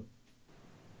 Done.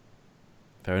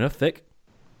 Fair enough, Vic.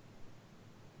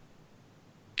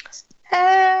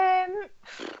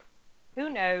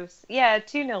 Who knows? Yeah,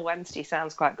 2-0 Wednesday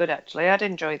sounds quite good, actually. I'd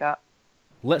enjoy that.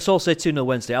 Let's all say 2-0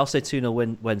 Wednesday. I'll say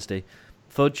 2-0 Wednesday.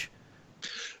 Fudge?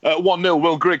 1-0,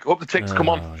 Will Grigg. Hope the ticks come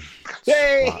on.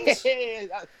 Hey!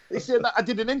 They said that I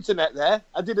did an internet there.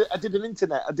 I did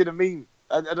a meme.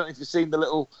 I don't know if you've seen the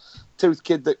little tooth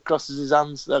kid that crosses his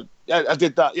hands. I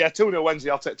did that. Yeah, 2-0 Wednesday.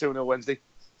 I'll take 2-0 Wednesday.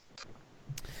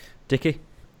 Dickie?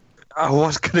 I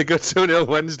was going to go 2-0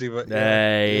 Wednesday, but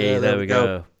there we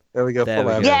go. There we go.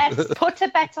 Yes, put a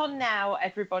bet on now,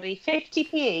 everybody.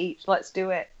 50p each. Let's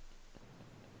do it.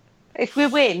 If we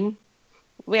win,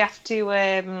 we have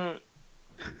to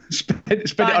spend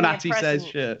it on Atty Says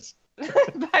shirts.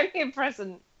 Buy me a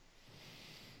present.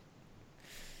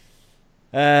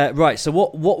 Right, so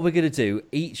what we're going to do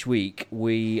each week,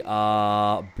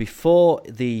 before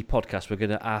the podcast, we're going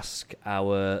to ask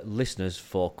our listeners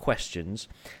for questions,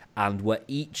 and we're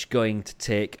each going to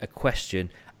take a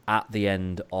question at the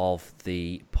end of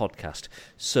the podcast.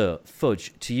 So,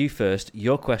 Fudge, to you first.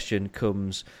 Your question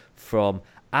comes from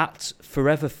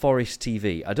 @Forever Forest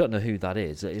TV. I don't know who that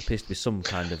is. It appears to be some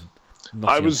kind of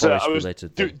Nottingham Forest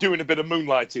related thing. Doing a bit of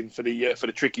moonlighting for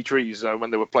the Tricky Trees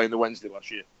when they were playing the Wednesday last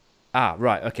year. Ah,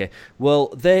 right, okay.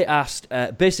 Well, they asked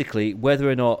basically whether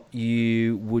or not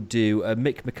you would do a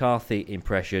Mick McCarthy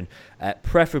impression,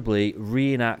 preferably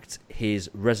reenact his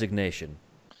resignation.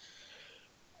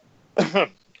 To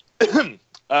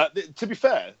be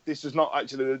fair, this is not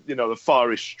actually the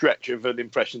farthest stretch of an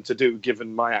impression to do,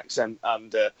 given my accent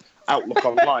and outlook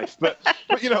on life. But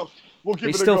we'll give it's it a go.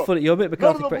 It's still funny. Your Mick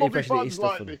McCarthy impression is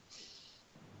still funny.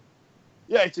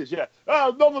 Yeah, it is, yeah.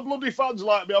 Oh, none of the bloody fans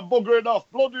like me. I'm buggering off.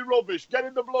 Bloody rubbish. Get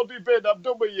in the bloody bin. I'm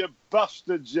done with you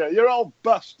bastards. Yeah, you're all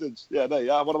bastards. Yeah, there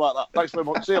you are. What about that? Thanks very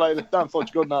much. See you later. Dan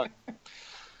Fudge, good night.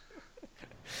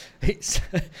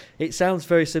 It sounds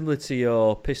very similar to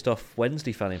your pissed off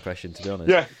Wednesday fan impression, to be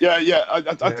honest. Yeah.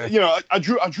 I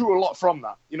drew a lot from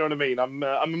that. You know what I mean? I'm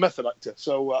a method actor,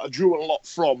 so I drew a lot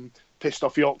from pissed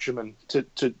off Yorkshiremen to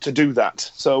do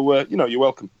that. So you're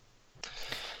welcome.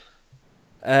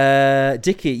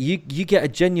 Dickie, you get a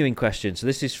genuine question. So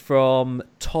this is from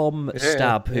Tom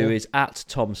Stab, who is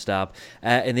 @TomStab.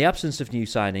 In the absence of new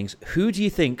signings, who do you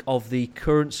think of the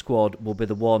current squad will be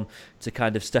the one to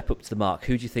kind of step up to the mark?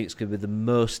 Who do you think is going to be the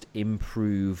most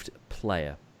improved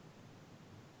player?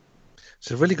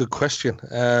 It's a really good question.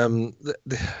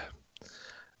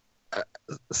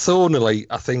 Thornley,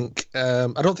 I think.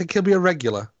 I don't think he'll be a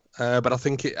regular, but I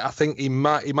think he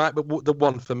might be the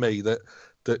one for me that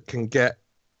can get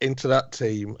into that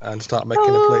team and start making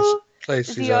a place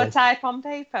is his your own. type on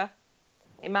paper?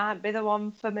 It might be the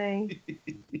one for me.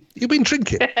 You've been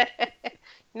drinking?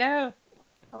 No,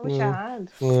 I wish I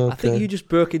had. Okay. I think you just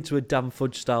broke into a Dan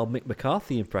Fudge style Mick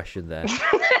McCarthy impression there.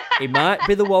 It might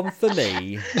be the one for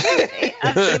me.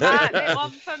 It might be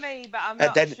one for me, but I'm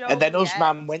not sure. And then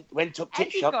Usman went up to the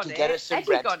shop to get us some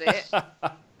bread. Got it.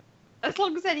 As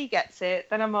long as Eddie gets it,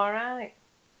 then I'm all right.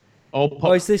 All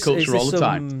pop is this culture all the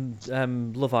time.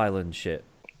 Love Island shit?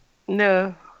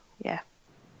 No. Yeah.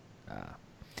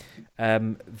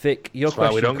 Vic, your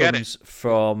question comes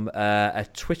from a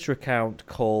Twitter account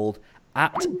called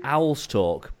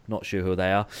 @OwlsTalk. Not sure who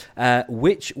they are.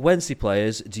 Which Wednesday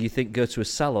players do you think go to a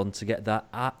salon to get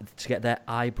their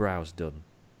eyebrows done?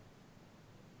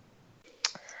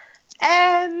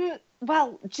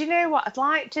 Well, do you know what? I'd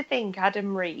like to think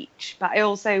Adam Reach, but I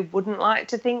also wouldn't like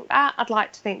to think that. I'd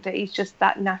like to think that he's just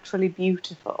that naturally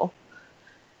beautiful.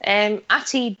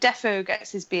 Atty defo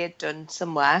gets his beard done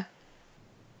somewhere.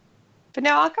 But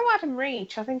no, I'll go Adam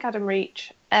Reach. I think Adam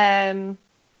Reach.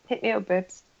 Hit me up,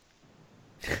 bibs.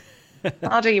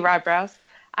 I'll do your eyebrows.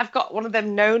 I've got one of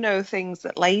them no things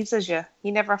that lasers you.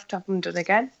 You never have to have them done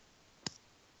again.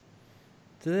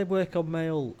 Do they work on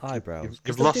male eyebrows?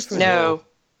 You've lost No.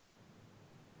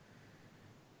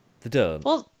 They don't?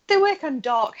 Well, they work on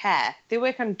dark hair.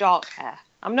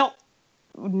 I'm not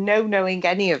knowing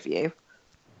any of you.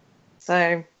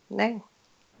 So, no.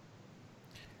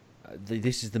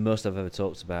 This is the most I've ever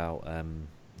talked about,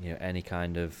 any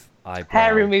kind of eyebrow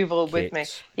hair removal kit, with me.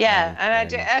 Yeah,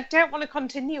 and I don't want to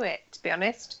continue it, to be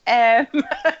honest. But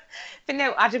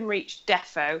no, Adam Reach,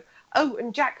 defo. Oh,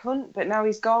 and Jack Hunt, but now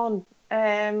he's gone.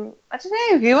 I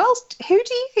don't know. Who else? Who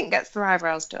do you think gets their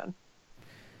eyebrows done?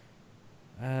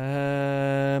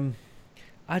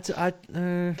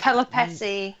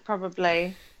 Pelopessi,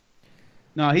 probably.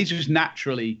 No, he's just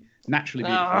naturally beautiful.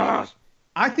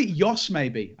 I think Yoss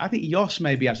maybe. I think Yoss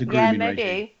maybe has a grooming maybe.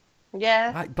 regime.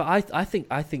 Yeah. But I think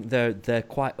they're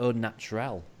quite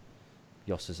unnatural.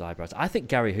 Yoss's eyebrows. I think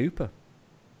Gary Hooper.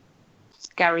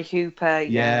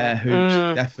 Yeah,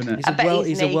 Hoops, definitely.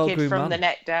 He's a naked from man. the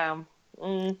neck down.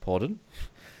 Pardon?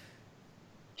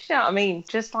 Do you know what I mean?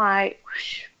 Just like.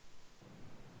 Whoosh.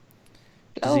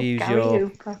 Does he use Gary your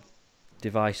Hooper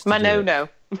device? To My do it? no.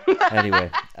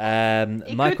 Anyway,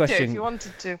 my question. If you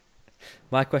wanted to.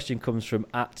 My question comes from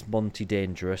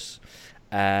 @MontyDangerous,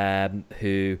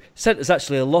 who sent us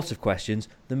actually a lot of questions,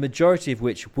 the majority of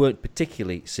which weren't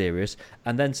particularly serious,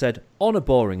 and then said, on a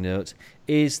boring note,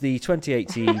 is the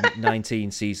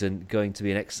 2018-19 season going to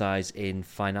be an exercise in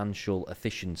financial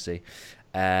efficiency,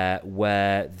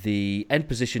 where the end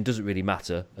position doesn't really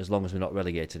matter as long as we're not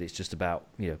relegated? It's just about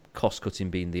cost cutting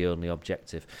being the only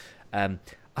objective.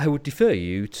 I would defer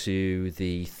you to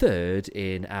the third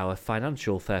in our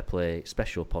Financial Fair Play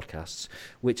special podcasts,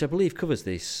 which I believe covers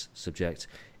this subject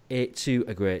to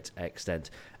a great extent.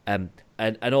 And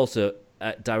also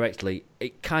directly,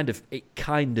 it kind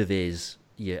of is,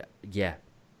 yeah,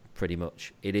 pretty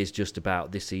much. It is just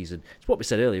about this season. It's what we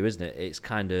said earlier, isn't it? It's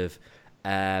kind of,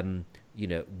 if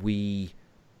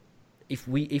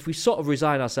we sort of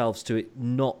resign ourselves to it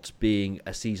not being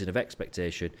a season of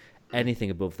expectation, anything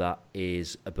above that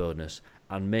is a bonus,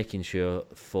 and making sure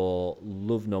for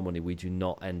love nor money we do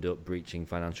not end up breaching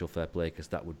financial fair play, because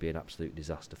that would be an absolute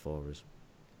disaster for us.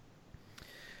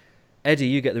 Eddie,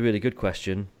 you get the really good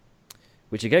question,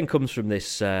 which again comes from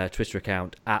this Twitter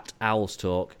account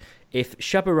 @OwlsTalk. If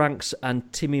Shabba Ranks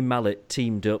and Timmy Mallet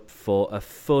teamed up for a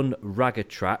fun ragga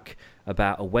track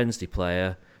about a Wednesday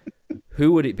player,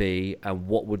 who would it be and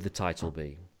what would the title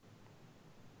be?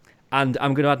 And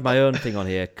I'm going to add my own thing on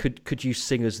here. Could you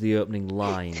sing us the opening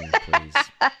line, please?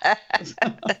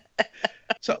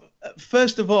 So,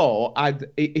 first of all,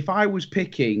 if I was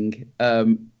picking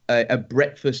a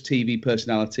breakfast TV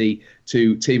personality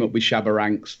to team up with Shabba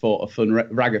Ranks for a fun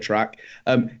ragga track,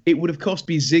 it would, of course,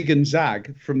 be Zig and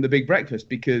Zag from The Big Breakfast,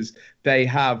 because they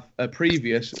have a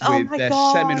previous with their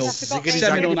seminal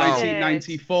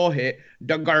 1994 hit,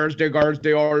 The Girls,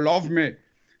 They All Love Me.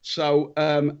 So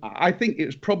I think it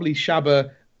was probably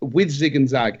Shabba with Zig and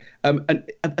Zag.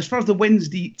 And as far as the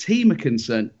Wednesday team are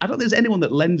concerned, I don't think there's anyone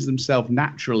that lends themselves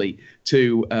naturally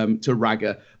to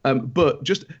ragga. But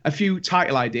just a few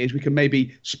title ideas. We can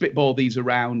maybe spitball these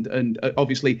around, and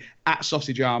obviously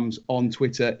 @SausageArms on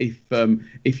Twitter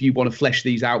if you want to flesh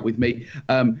these out with me.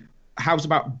 How's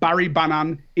about Barry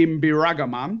Bannan, Imbi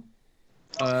Ragaman?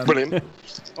 Brilliant.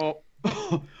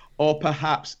 Or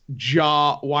perhaps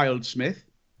Jar Wildsmith.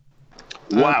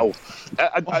 Wow.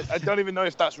 I don't even know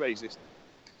if that's racist.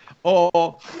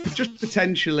 Or just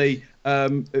potentially,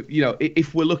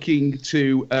 if we're looking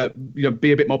to,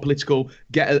 be a bit more political,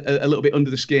 get a little bit under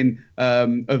the skin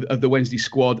of the Wednesday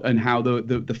squad and how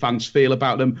the fans feel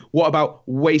about them. What about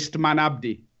Waste Man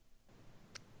Abdi?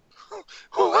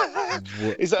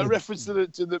 Is that a reference to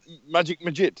the Magic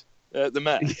Majid? The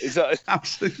mayor. Is that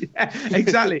absolutely? Yeah,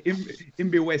 exactly.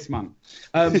 Imbi Wasteman.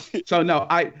 So no,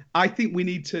 I think we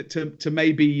need to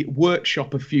maybe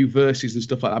workshop a few verses and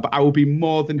stuff like that. But I will be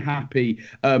more than happy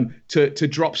to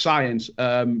drop science.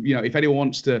 If anyone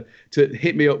wants to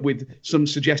hit me up with some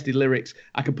suggested lyrics,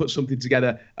 I can put something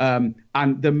together. And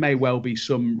there may well be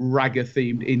some ragga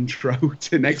themed intro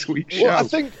to next week's show. Well,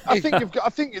 I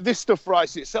think this stuff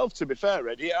writes itself. To be fair,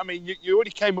 Eddie. I mean, you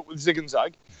already came up with Zig and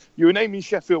Zag. You were naming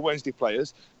Sheffield Wednesday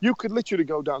players. You could literally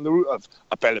go down the route of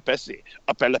Appella Pessi,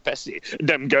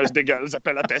 them girls, the girls,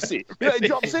 Appella Pessi. Yeah, you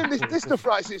know what I'm saying? This stuff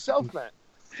writes itself, man.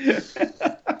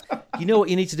 You know what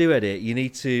you need to do, Eddie? You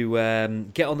need to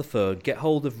get on the phone, get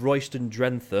hold of Royston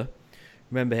Drenthe.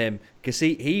 Remember him? Because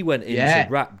he went into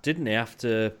rap, didn't he,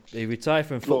 after he retired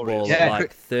from football at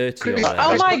like 30 or whatever.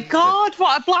 Oh my God,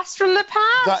 what a blast from the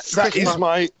past. That is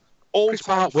my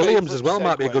all-time Williams as well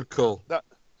might be a good call.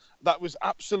 That was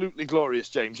absolutely glorious,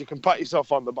 James. You can pat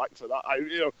yourself on the back for that.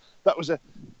 That was a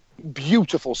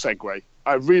beautiful segue.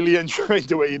 I really enjoyed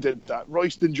the way you did that.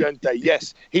 Royston Drenthe,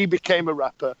 yes, he became a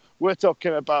rapper. We're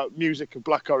talking about music of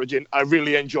black origin. I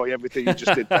really enjoy everything you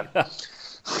just did then.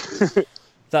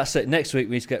 That's it. Next week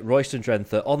we need to get Royston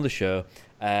Drenthe on the show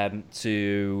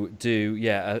to do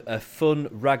a fun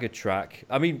ragga track.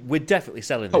 I mean, we're definitely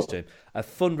selling this to him. A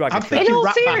fun ragga track. In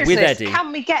all seriousness, with Eddie.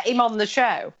 Can we get him on the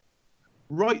show?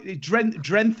 Right,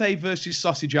 Drenthe versus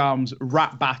Sausage Arms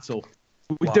rap battle.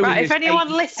 Right, if anyone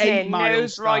listening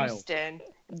knows Royston,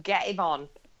 get him on.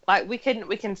 Like we can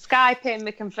Skype him,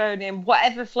 we can phone him,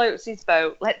 whatever floats his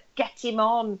boat. Let's get him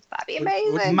on. That'd be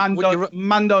amazing.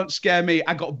 Man, don't scare me.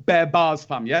 I got bare bars,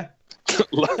 fam. Yeah.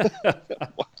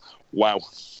 Wow.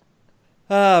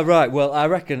 Right, well, I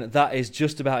reckon that is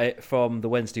just about it from the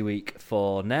Wednesday week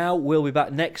for now. We'll be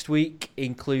back next week,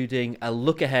 including a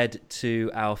look ahead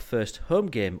to our first home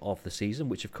game of the season,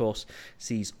 which, of course,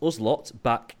 sees us lot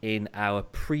back in our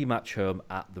pre-match home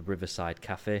at the Riverside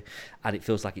Cafe. And it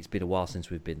feels like it's been a while since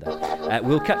we've been there.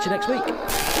 We'll catch you next week.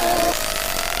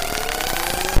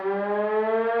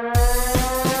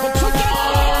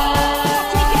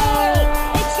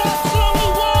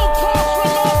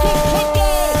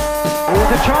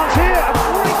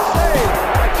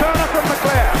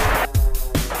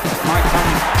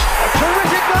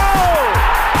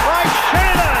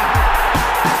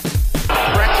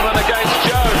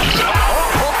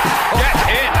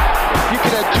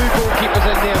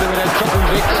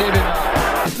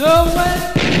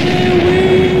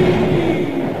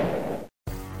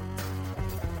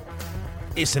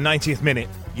 It's the 90th minute.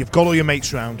 You've got all your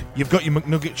mates round. You've got your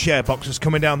McNugget share boxes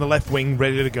coming down the left wing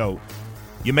ready to go.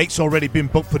 Your mate's already been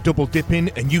booked for double dipping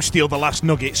and you steal the last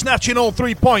nugget, snatching all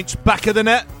 3 points back of the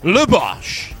net. Le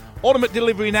Bosch. Order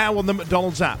McDelivery now on the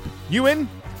McDonald's app. You in?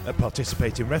 At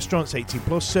participating restaurants, 18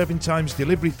 plus, serving times,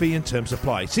 delivery fee and terms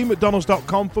apply. See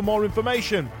mcdonalds.com for more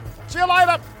information. See you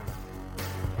later.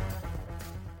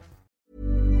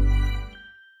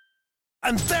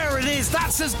 And there it is,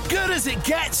 that's as good as it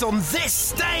gets on this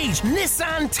stage.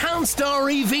 Nissan Townstar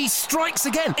EV strikes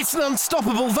again. It's an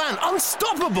unstoppable van,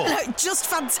 unstoppable. Just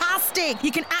fantastic.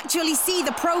 You can actually see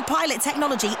the ProPilot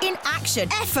technology in action.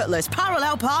 Effortless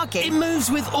parallel parking. It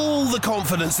moves with all the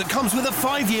confidence that comes with a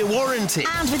 5-year warranty.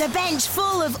 And with a bench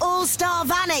full of all-star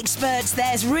van experts,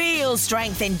 there's real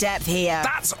strength in depth here.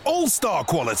 That's all-star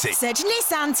quality. Search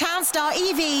Nissan Townstar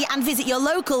EV and visit your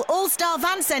local all-star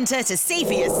van centre to see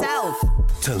for yourself.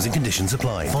 Terms and conditions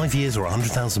apply. 5 years or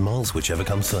 100,000 miles, whichever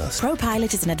comes first.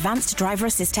 ProPilot is an advanced driver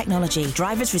assist technology.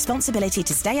 Driver's responsibility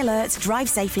to stay alert, drive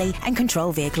safely, and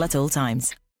control vehicle at all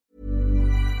times.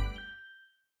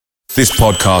 This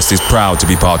podcast is proud to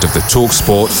be part of the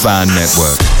TalkSport Fan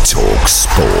Network.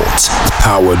 TalkSport.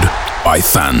 Powered by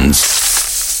fans.